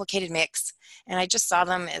very complicated mix. And I just saw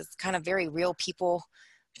them as kind of very real people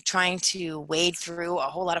trying to wade through a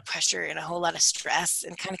whole lot of pressure and a whole lot of stress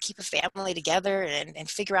and kind of keep a family together, and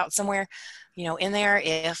figure out somewhere, in there,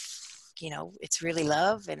 if it's really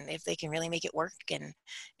love, and if they can really make it work, and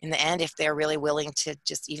in the end, if they're really willing to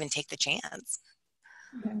just even take the chance.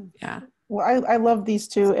 Yeah. Well, I love these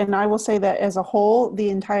two, and I will say that as a whole, the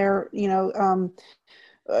entire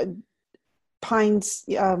Pines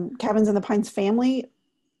Cabins in the Pines family,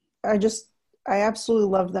 I absolutely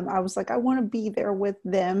love them. I was like, I want to be there with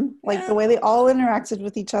them, like the way they all interacted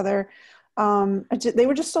with each other. They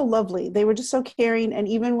were just so lovely. They were just so caring. And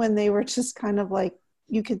even when they were just kind of like,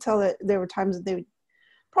 you could tell that there were times that they would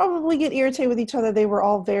probably get irritated with each other. They were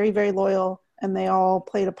all very, very loyal, and they all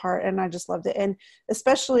played a part, and I just loved it. And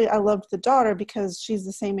especially I loved the daughter because she's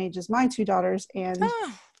the same age as my two daughters. And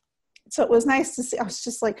so it was nice to see. I was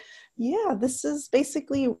just like, yeah, this is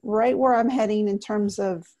basically right where I'm heading in terms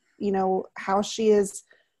of, how she is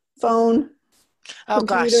phone,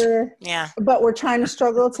 computer. Gosh. Yeah. But we're trying to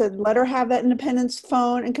struggle to let her have that independence,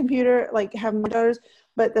 phone and computer, like have my daughters.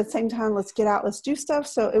 But at the same time, let's get out, let's do stuff.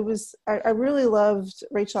 So it was, I really loved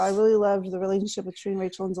Rachel. I really loved the relationship between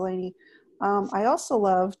Rachel and Delaney. I also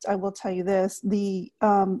loved, I will tell you this, the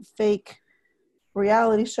fake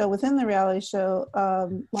reality show within the reality show,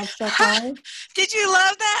 Love Struck High. Did you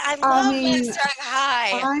love that? I love Love Struck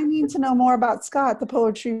High. I need to know more about Scott, the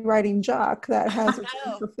poetry writing jock that has a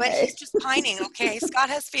no, but he's just pining. Okay, Scott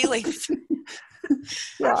has feelings.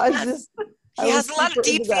 Yeah, he has a lot of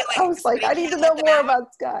deep feelings. I was like, I need to know more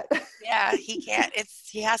about Scott. Yeah, he can't.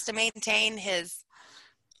 He has to maintain his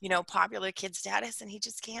popular kid status, and he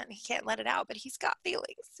can't let it out, but he's got feelings.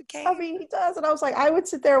 Okay. I mean, he does. And I was like, I would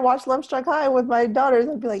sit there and watch Love Struck High with my daughters.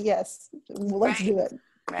 I'd be like, yes, let's do it.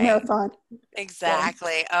 Right. Marathon.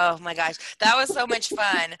 Exactly. Yeah. Oh my gosh. That was so much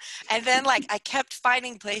fun. And then I kept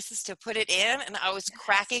finding places to put it in, and I was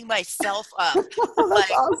cracking myself up.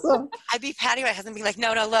 That's awesome. I'd be patting my husband and be like,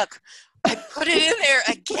 no, look, I put it in there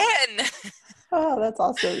again. Oh, that's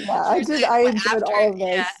awesome. Yeah, I enjoyed all of those.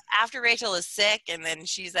 Yeah, after Rachel is sick, and then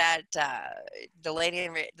she's at they're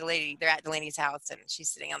at Delaney's house, and she's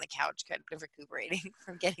sitting on the couch kind of recuperating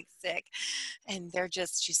from getting sick, and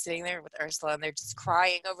she's sitting there with Ursula, and they're just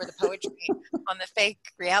crying over the poetry on the fake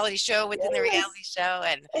reality show within the reality show,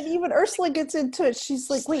 and even Ursula gets into it. She's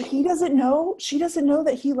like, wait, he doesn't know? She doesn't know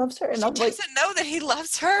that he loves her? And I'm like, doesn't know that he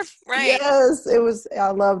loves her? Right. Yes,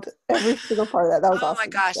 I loved every single part of that. That was awesome. Oh my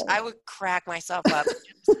gosh, I would crack myself up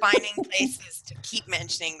just finding places to keep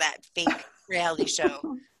mentioning that fake reality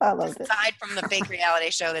show. I loved it. Aside from the fake reality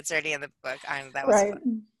show that's already in the book, that was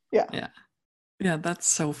fun. Yeah, that's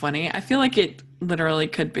so funny. I feel like it literally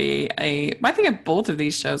could be I think both of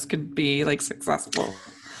these shows could be like successful.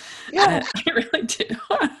 Yeah. I really do.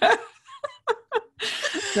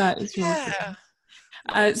 That is really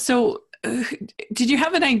cool. So did you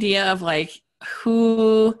have an idea of like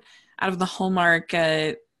who out of the Hallmark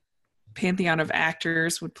pantheon of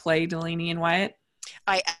actors would play Delaney and Wyatt?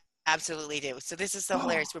 I absolutely do. So this is so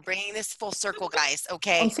hilarious. We're bringing this full circle, guys.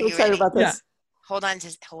 Okay. I'm so excited about this. Yeah. Hold on to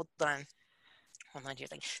your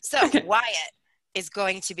thing. So Wyatt is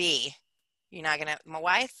going to be, my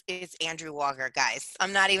wife is Andrew Walker, guys.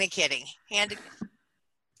 I'm not even kidding.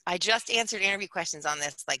 I just answered interview questions on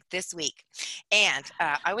this like this week. And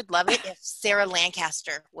I would love it if Sarah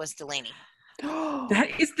Lancaster was Delaney.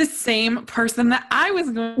 That is the same person that I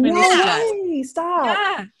was going to say. Stop.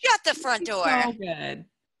 Yeah. Shut the front door. So good.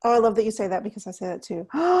 Oh, I love that you say that because I say that too.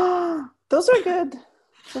 Those are good.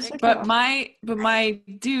 But my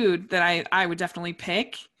dude that I would definitely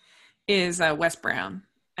pick is Wes Brown.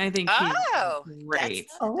 I think he's great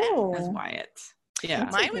as Wyatt. Yeah.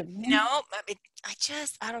 Mine would,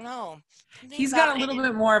 I don't know. He's got a little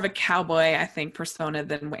bit more of a cowboy, I think, persona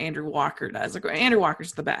than Andrew Walker does. Like Andrew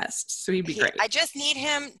Walker's the best, so he'd be great. I just need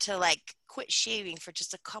him to like quit shaving for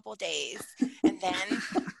just a couple days and then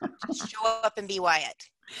show up and be Wyatt.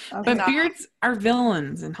 Okay. But beards are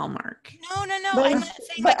villains in Hallmark. No. I'm not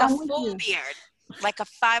saying like a full beard, like a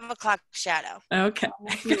 5 o'clock shadow. Okay.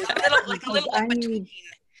 like a little between,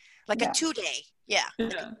 like a 2-day. Yeah.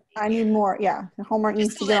 I need more. Yeah. Hallmark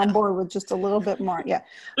needs to get on board with just a little bit more. Yeah.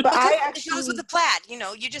 But it goes with the plaid.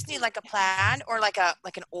 You just need like a plaid or like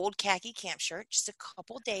an old khaki camp shirt, just a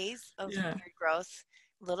couple days of beard growth,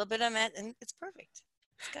 a little bit of it, and it's perfect.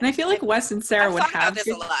 And I feel like Wes and Sarah would have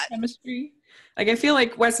good chemistry. Like I feel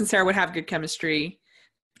like Wes and Sarah would have good chemistry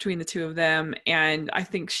between the two of them, and I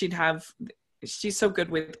think she's so good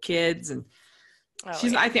with kids, and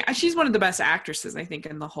I think she's one of the best actresses I think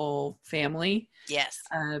in the whole family. Yes.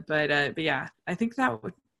 But yeah, I think it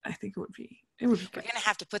would be good. We're gonna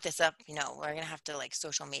have to put this up. We're gonna have to like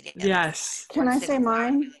social media. Yes. Can I say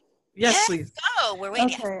mine? Yes, please. Oh, we're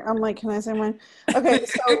waiting. Okay, I'm like, can I say mine? Okay,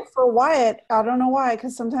 so for Wyatt, I don't know why,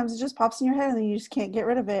 because sometimes it just pops in your head and then you just can't get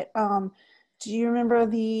rid of it. Do you remember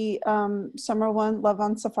the summer one, Love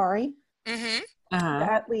on Safari? Mm-hmm. Uh-huh.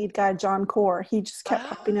 That lead guy, John Core, he just kept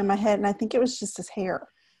popping in my head, and I think it was just his hair,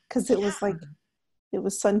 because it was like, it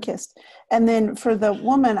was sun-kissed. And then for the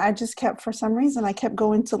woman, for some reason, I kept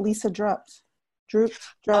going to Lisa Drupp.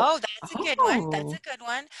 Oh, that's a good one. That's a good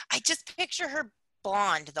one. I just picture her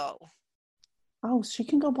blonde, though. Oh, she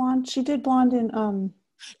can go blonde. She did blonde in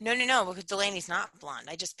No, because Delaney's not blonde.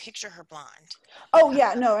 I just picture her blonde. Oh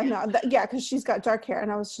yeah, no, because she's got dark hair,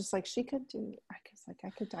 and I was just like, she could do. I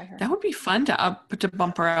could dye her. That would be fun to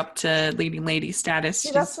bump her up to leading lady status.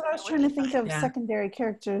 See, that's what I was trying to think of. Secondary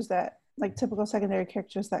characters that, like typical secondary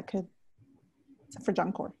characters that could, except for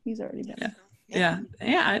John Core, he's already been. Yeah,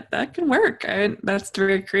 that could work. That's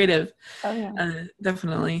very creative. Oh yeah,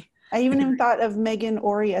 definitely. I even thought of Megan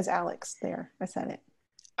Ori as Alex. There, I said it.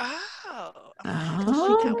 She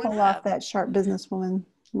can pull off that sharp businesswoman.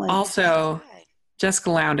 Also,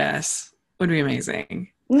 Jessica Lowndes would be amazing.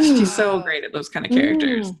 She's so great at those kind of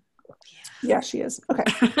characters. Yeah, she is. Okay.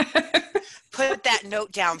 Put that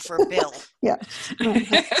note down for Bill. Yeah.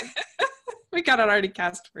 We got it already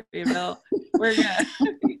cast for you, Bill.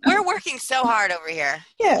 We're working so hard over here.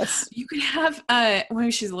 Yes. You could have,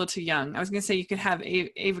 maybe she's a little too young. I was going to say you could have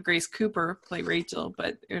Ava Grace Cooper play Rachel,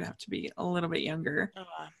 but it would have to be a little bit younger.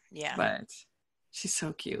 Yeah. But she's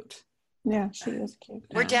so cute. Yeah, she is cute.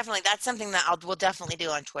 We're definitely, that's something that we'll definitely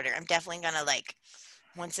do on Twitter. I'm definitely going to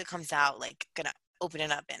once it comes out, gonna open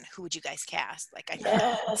it up and who would you guys cast?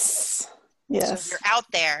 Yes. So if you're out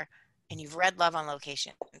there and you've read Love on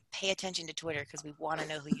Location, pay attention to Twitter because we want to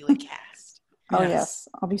know who you would cast. Oh yes.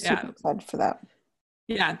 I'll be super excited for that.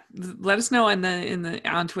 Yeah, let us know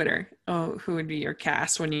on Twitter who would be your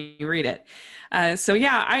cast when you read it. So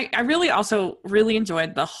yeah, I really also really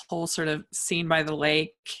enjoyed the whole sort of scene by the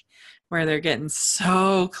lake where they're getting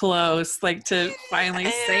so close, like to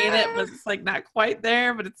finally saying it, but it's like not quite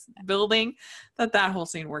there, but it's building. That whole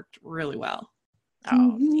scene worked really well.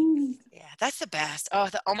 Oh, yeah, that's the best. Oh,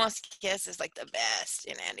 the almost kiss is like the best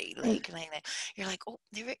in any like you're like, oh,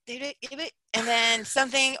 they did it, and then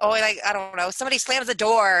something, oh, like I don't know, somebody slams the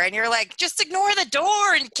door, and you're like, just ignore the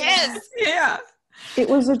door and kiss. Yeah. It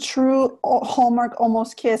was a true Hallmark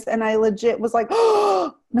almost kiss, and I legit was like,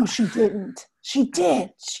 oh, no, she didn't. She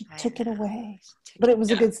did. She took it away. But it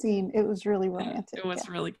was a good scene. It was really romantic. It was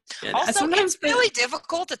really good. Also, it's really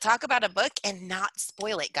difficult to talk about a book and not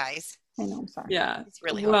spoil it, guys. I know, I'm sorry. Yeah. It's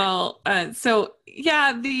really hard. Well, so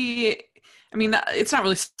yeah, it's not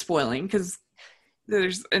really spoiling because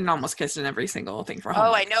there's an almost kiss in every single thing for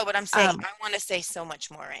Hallmark. Oh, I know, but I'm saying I want to say so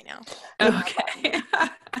much more right now. Okay.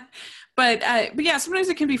 But yeah, sometimes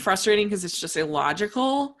it can be frustrating because it's just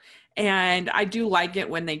illogical. And I do like it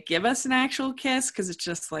when they give us an actual kiss because it's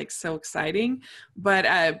just like so exciting. But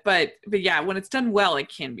yeah, when it's done well, it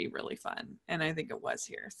can be really fun, and I think it was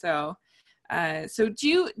here. So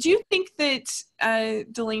do you think that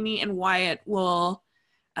Delaney and Wyatt will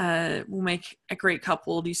make a great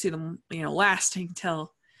couple? Do you see them lasting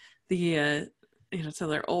till till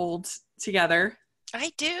they're old together?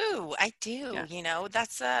 I do. Yeah.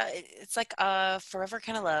 That's it's like a forever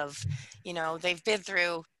kind of love. They've been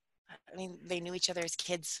through. I mean, they knew each other as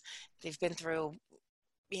kids. They've been through,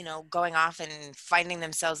 going off and finding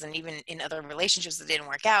themselves, and even in other relationships that didn't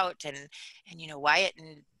work out. And Wyatt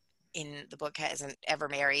in the book hasn't ever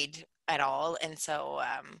married at all, and so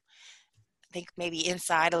I think maybe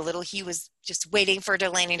inside a little he was just waiting for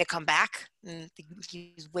Delaney to come back, and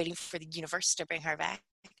he was waiting for the universe to bring her back.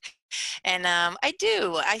 And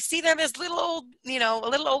I see them as a little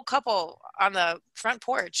old couple on the front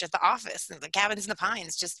porch at the office, and the cabins in the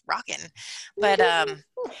pines, just rocking. But I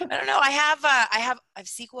don't know. I have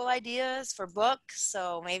sequel ideas for books,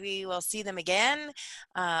 so maybe we'll see them again.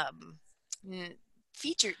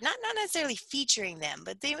 Featured, not necessarily featuring them,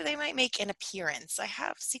 but they might make an appearance. I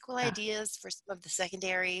have sequel ideas for some of the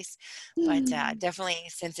secondaries, but definitely,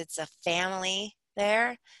 since it's a family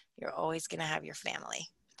there, you're always going to have your family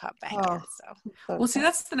pop back in. So well, see,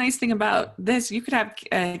 that's the nice thing about this. You could have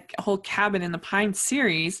a whole Cabin in the Pines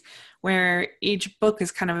series where each book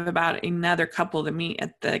is kind of about another couple to meet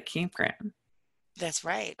at the campground. That's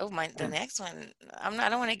right. Oh, the next one, I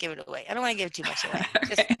don't want to give it away. I don't want to give too much away.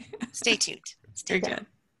 Okay. Just stay tuned. Very good.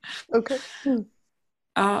 Okay.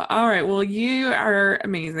 All right. Well, you are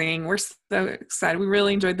amazing. We're so excited. We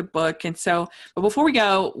really enjoyed the book. And so, but before we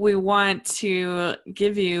go, we want to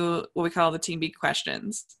give you what we call the Teen Beat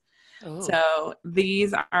questions. Ooh. So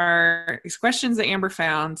these are these questions that Amber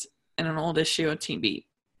found in an old issue of Teen Beat.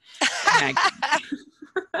 I'm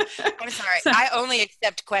sorry. So, I only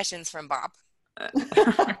accept questions from Bob.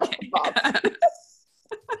 Okay. Bob.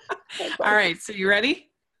 All right. So you ready?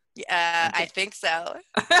 Yeah, okay. I think so.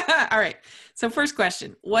 All right. So first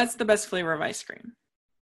question, what's the best flavor of ice cream?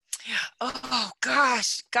 Oh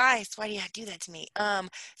gosh, guys, why do you do that to me?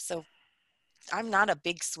 So I'm not a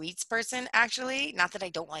big sweets person, actually. Not that I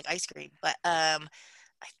don't like ice cream, but I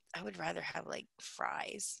would rather have like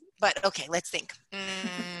fries. But okay, let's think.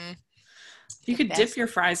 You could dip your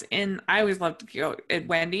fries in. I always love to go at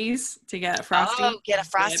Wendy's to get a Frosty. Oh, get a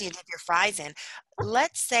Frosty and dip your fries in.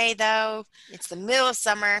 Let's say, though, it's the middle of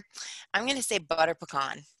summer. I'm going to say butter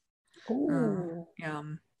pecan. Ooh.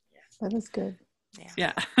 Yum. That is good.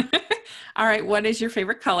 Yeah. All right. What is your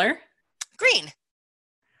favorite color? Green.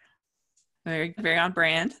 Very, very on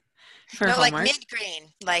brand. For no, Hallmark. like mint green.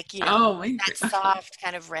 Like, that soft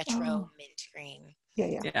kind of retro mint green.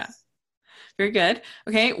 Yeah. Very good.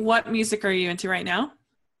 Okay, what music are you into right now?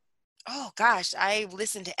 Oh gosh, I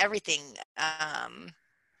listen to everything.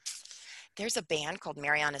 There's a band called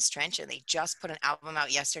Mariana's Trench, and they just put an album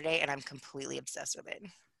out yesterday, and I'm completely obsessed with it.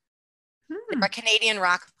 They're a Canadian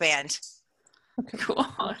rock band. Okay, cool.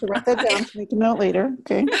 I'll have to write that down to make a note later.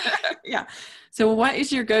 Okay. Yeah. So, what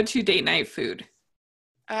is your go-to date night food?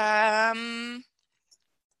 You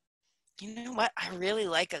know what? I really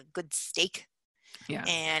like a good steak. Yeah.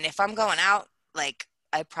 And if I'm going out, like,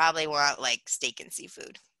 I probably want like steak and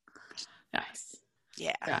seafood. Nice.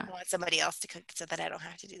 Yeah. I want somebody else to cook so that I don't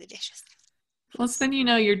have to do the dishes. Plus, then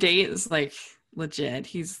your date is like legit.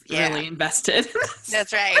 He's really invested.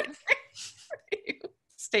 That's right.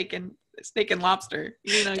 Steak and lobster.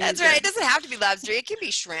 That's right. It doesn't have to be lobster. It can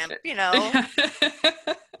be shrimp.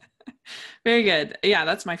 Very good. Yeah,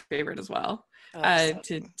 that's my favorite as well.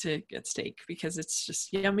 To get steak because it's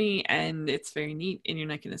just yummy and it's very neat and you're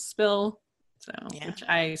not going to spill. So, which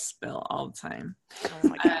I spill all the time. Oh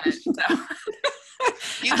my gosh. You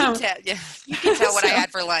can tell. Yeah, you can tell what I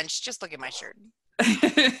had for lunch. Just look at my shirt.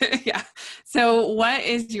 Yeah. So, what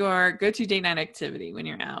is your go-to date night activity when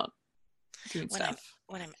you're out doing stuff?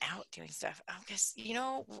 When I'm out doing stuff, because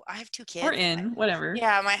I have 2 kids. Or in, whatever.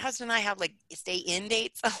 Yeah, my husband and I have like stay-in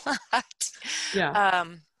dates a lot. Yeah.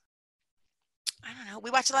 I don't know.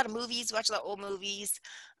 We watch a lot of movies. We watch a lot of old movies.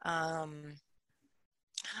 I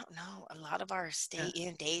don't know. A lot of our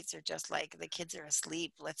stay-in dates are just like the kids are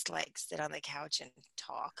asleep. Let's like sit on the couch and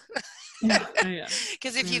talk.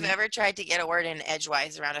 Because if you've ever tried to get a word in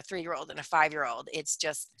edgewise around a 3-year-old and a 5-year-old, it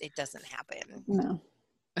doesn't happen. No.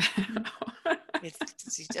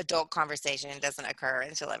 It's adult conversation doesn't occur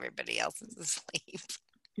until everybody else is asleep.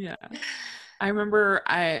 Yeah. I remember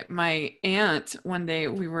my aunt, one day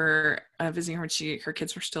we were visiting her when her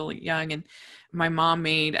kids were still young, and my mom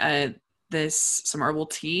made some herbal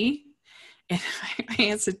tea, and my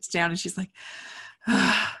aunt sits down and she's like,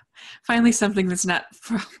 finally something that's not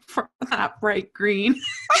bright green.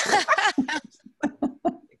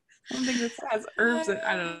 Something that has herbs and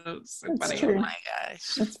I don't know. It's so funny. True. Oh my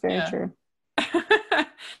gosh. That's very true.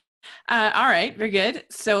 All right, very good.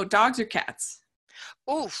 So dogs or cats?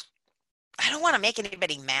 Oof. I don't want to make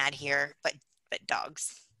anybody mad here, but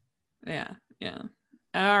dogs. Yeah.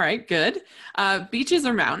 All right, good. Beaches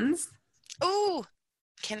or mountains? Ooh,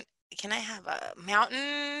 can I have a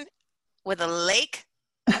mountain with a lake?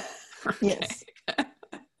 Yes.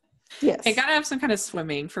 Yes. It gotta have some kind of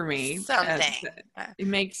swimming for me. Something. It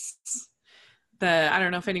makes I don't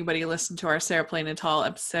know if anybody listened to our Sarah Plain and Tall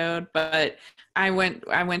episode, but I went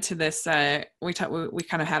to this, we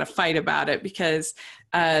kind of had a fight about it because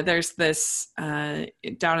there's this,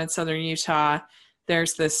 down in southern Utah,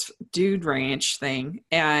 there's this dude ranch thing,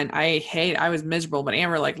 and I was miserable, but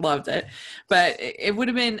Amber loved it. But I would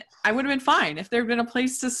have been fine if there had been a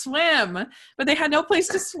place to swim, but they had no place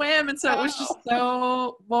to swim, and so it was just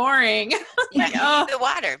so boring. Yeah, you need the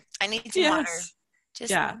water. I need some water. Just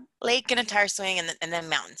yeah. Lake and a tire swing, and then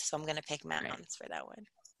mountains. So I'm gonna pick mountains for that one.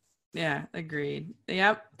 Yeah, agreed.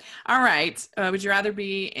 Yep. All right. Would you rather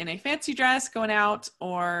be in a fancy dress going out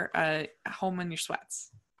or home in your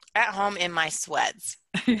sweats? At home in my sweats.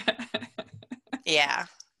 Yeah.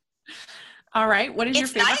 All right. What is your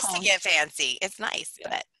favorite? It's nice to get fancy. It's nice,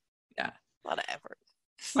 but a lot of effort.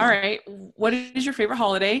 All right. What is your favorite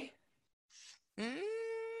holiday?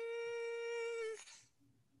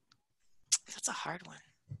 That's a hard one.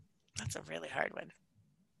 That's a really hard one.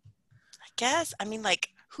 I guess. I mean,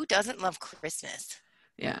 who doesn't love Christmas?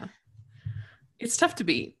 Yeah. It's tough to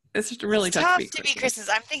beat. It's just really tough to beat Christmas.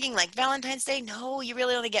 I'm thinking Valentine's Day. No, you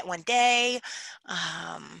really only get one day.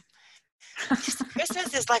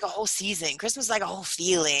 Christmas is like a whole season. Christmas is like a whole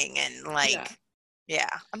feeling, and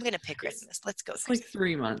I'm gonna pick Christmas. Let's go. It's Christmas.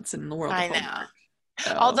 3 months in the world. I know.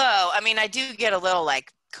 So. Although, I mean, I do get a little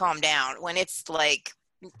calm down when it's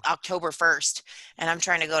October 1st, and I'm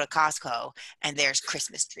trying to go to Costco, and there's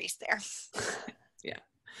Christmas trees there.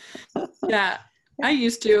 Yeah. I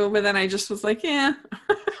used to, but then I just was like, I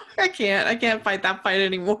can't fight that fight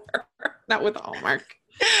anymore. Not with Hallmark.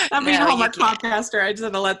 Not being a Hallmark podcaster, I just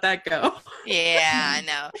had to let that go. Yeah, I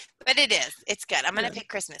know. But it's good. I'm going to pick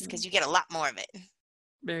Christmas because you get a lot more of it.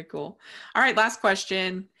 Very cool. All right, last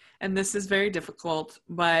question. And this is very difficult,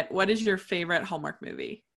 but what is your favorite Hallmark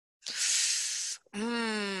movie?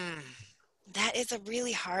 That is a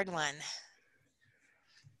really hard one.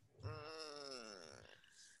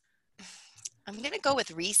 I'm going to go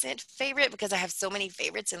with recent favorite because I have so many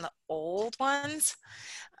favorites in the old ones.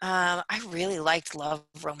 I really liked Love,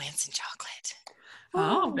 Romance, and Chocolate.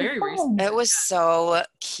 Oh, very recent. It was so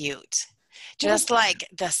cute. Just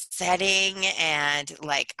the setting and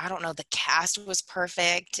I don't know, the cast was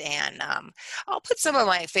perfect. And I'll put some of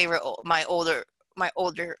my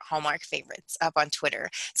older Hallmark favorites up on Twitter.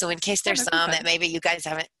 So in case there's some that maybe you guys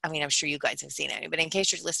haven't, I mean, I'm sure you guys have seen any, but in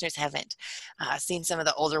case your listeners haven't seen some of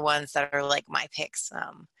the older ones that are my picks,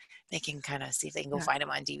 they can kind of see if they can go find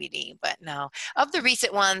them on DVD. But no, of the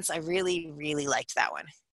recent ones, I really, really liked that one.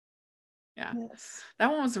 Yeah,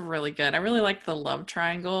 that one was really good. I really liked the love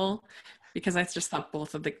triangle because I just thought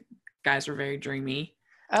both of the guys were very dreamy.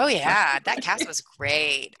 Oh yeah, that cast was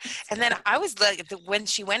great. And then I was when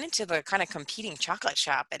she went into the kind of competing chocolate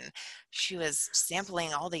shop and she was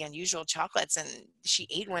sampling all the unusual chocolates and she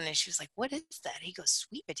ate one and she was like, "What is that?" He goes,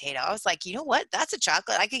 "Sweet potato." I was like, "You know what? That's a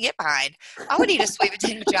chocolate I could get behind. I would eat a sweet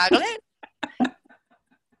potato chocolate."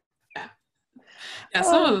 Yeah,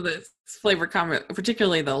 some of the flavor comment,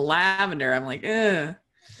 particularly the lavender, I'm like, ugh.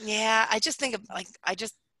 Yeah, I just think of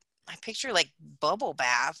I picture like bubble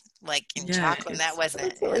bath, like in chocolate. That wasn't.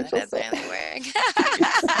 That's what Rachel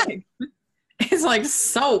said. It's like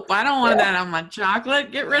soap. I don't want that on my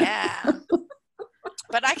chocolate. Get rid of it.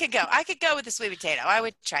 But I could go with the sweet potato. I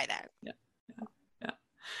would try that. Yeah.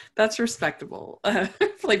 That's respectable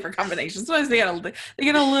flavor combinations. Sometimes they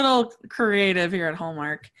get a little creative here at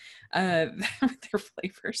Hallmark with their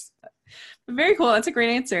flavors. But very cool. That's a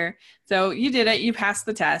great answer. So you did it. You passed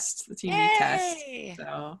the test, the TV test.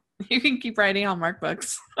 So you can keep writing Hallmark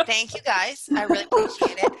books. Thank you, guys. I really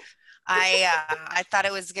appreciate it. I thought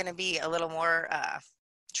it was going to be a little more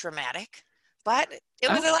traumatic, but it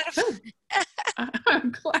was a lot of fun.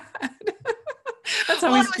 I'm glad. That's I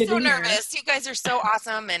was so nervous. You guys are so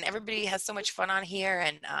awesome, and everybody has so much fun on here,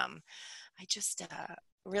 and I just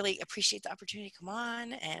really appreciate the opportunity to come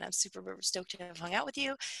on, and I'm super stoked to have hung out with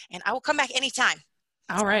you, and I will come back anytime.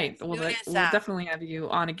 All right. Well, we'll definitely have you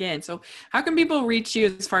on again. So how can people reach you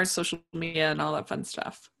as far as social media and all that fun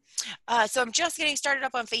stuff? So I'm just getting started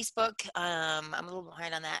up on Facebook. I'm a little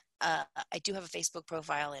behind on that. I do have a Facebook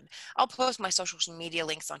profile, and I'll post my social media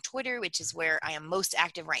links on Twitter, which is where I am most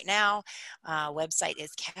active right now. Website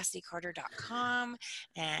is CassidyCarter.com.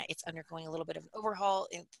 It's undergoing a little bit of an overhaul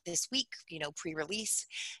this week, pre-release.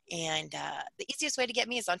 And the easiest way to get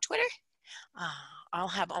me is on Twitter. I'll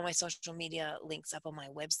have all my social media links up on my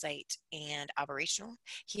website and operational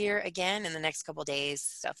here again in the next couple of days.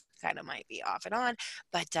 Stuff kind of might be off and on,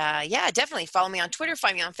 but definitely follow me on Twitter,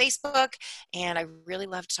 find me on Facebook, and I really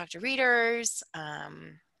love to talk to readers.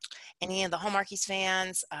 Any of the Hallmarkies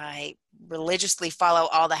fans, I religiously follow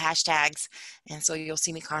all the hashtags, and so you'll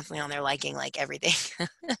see me constantly on there liking like everything.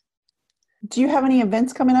 Do you have any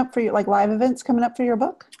events coming up for you, like live events coming up for your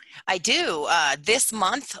book? I do. This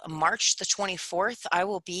month, March the 24th, I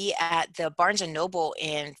will be at the Barnes & Noble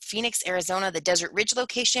in Phoenix, Arizona, the Desert Ridge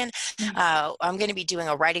location. Nice. I'm going to be doing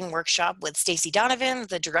a writing workshop with Stacey Donovan,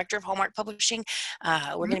 the director of Hallmark Publishing.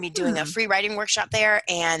 We're going to be doing a free writing workshop there,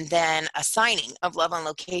 and then a signing of Love on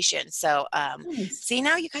Location. So nice. See,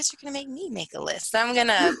 now you guys are going to make me make a list. So I'm going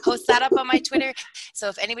to post that up on my Twitter. So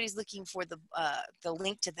if anybody's looking for the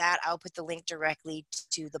link to that, I'll put the link directly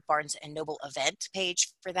to the Barnes & Noble event page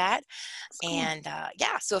for that. Cool. And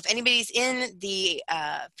so if anybody's in the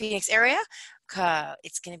Phoenix area,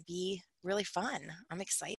 it's going to be really fun. I'm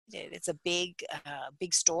excited. It's a big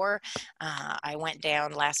store. I went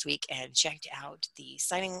down last week and checked out the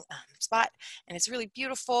signing spot, and it's really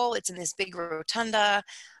beautiful. It's in this big rotunda,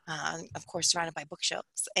 of course, surrounded by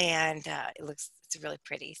bookshelves, and it's really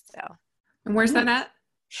pretty. So, and where's that at?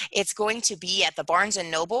 It's going to be at the Barnes &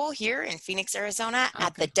 Noble here in Phoenix, Arizona,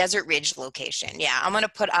 at the Desert Ridge location. Yeah, I'm going to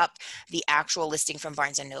put up the actual listing from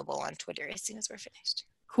Barnes & Noble on Twitter as soon as we're finished.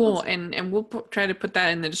 Cool, and we'll try to put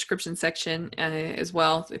that in the description section as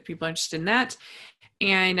well if people are interested in that.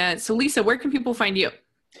 And so, Lisa, where can people find you?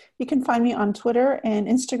 You can find me on Twitter and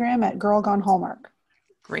Instagram at Girl Gone Hallmark.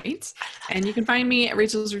 Great. And you can find me at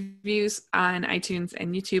Rachel's Reviews on iTunes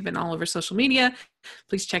and YouTube and all over social media.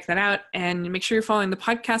 Please check that out. And make sure you're following the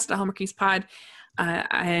podcast at Hallmarkies Pod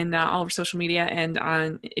and all over social media.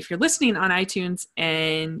 And if you're listening on iTunes,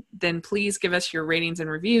 and then please give us your ratings and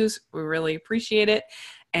reviews. We really appreciate it.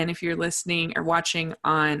 And if you're listening or watching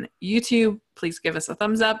on YouTube, please give us a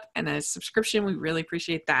thumbs up and a subscription. We really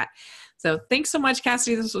appreciate that. So thanks so much,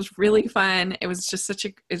 Cassidy. This was really fun. It was just such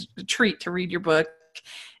a treat to read your book.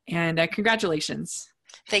 And congratulations.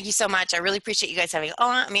 Thank you so much. I really appreciate you guys having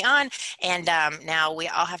me on. And now we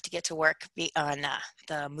all have to get to work on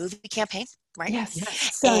the movie campaign, right?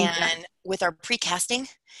 Yes. And with our pre-casting.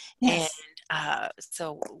 Yes. And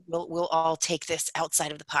so we'll all take this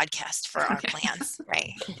outside of the podcast for our plans,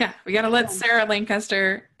 right? Yeah, we got to let Sarah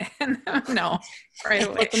Lancaster know right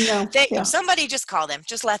away. Let them know. Somebody just call them.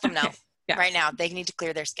 Just let them know right now. They need to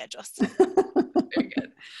clear their schedules. Very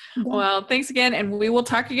good. Well, thanks again, and we will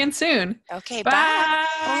talk again soon. Okay, bye.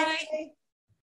 Bye.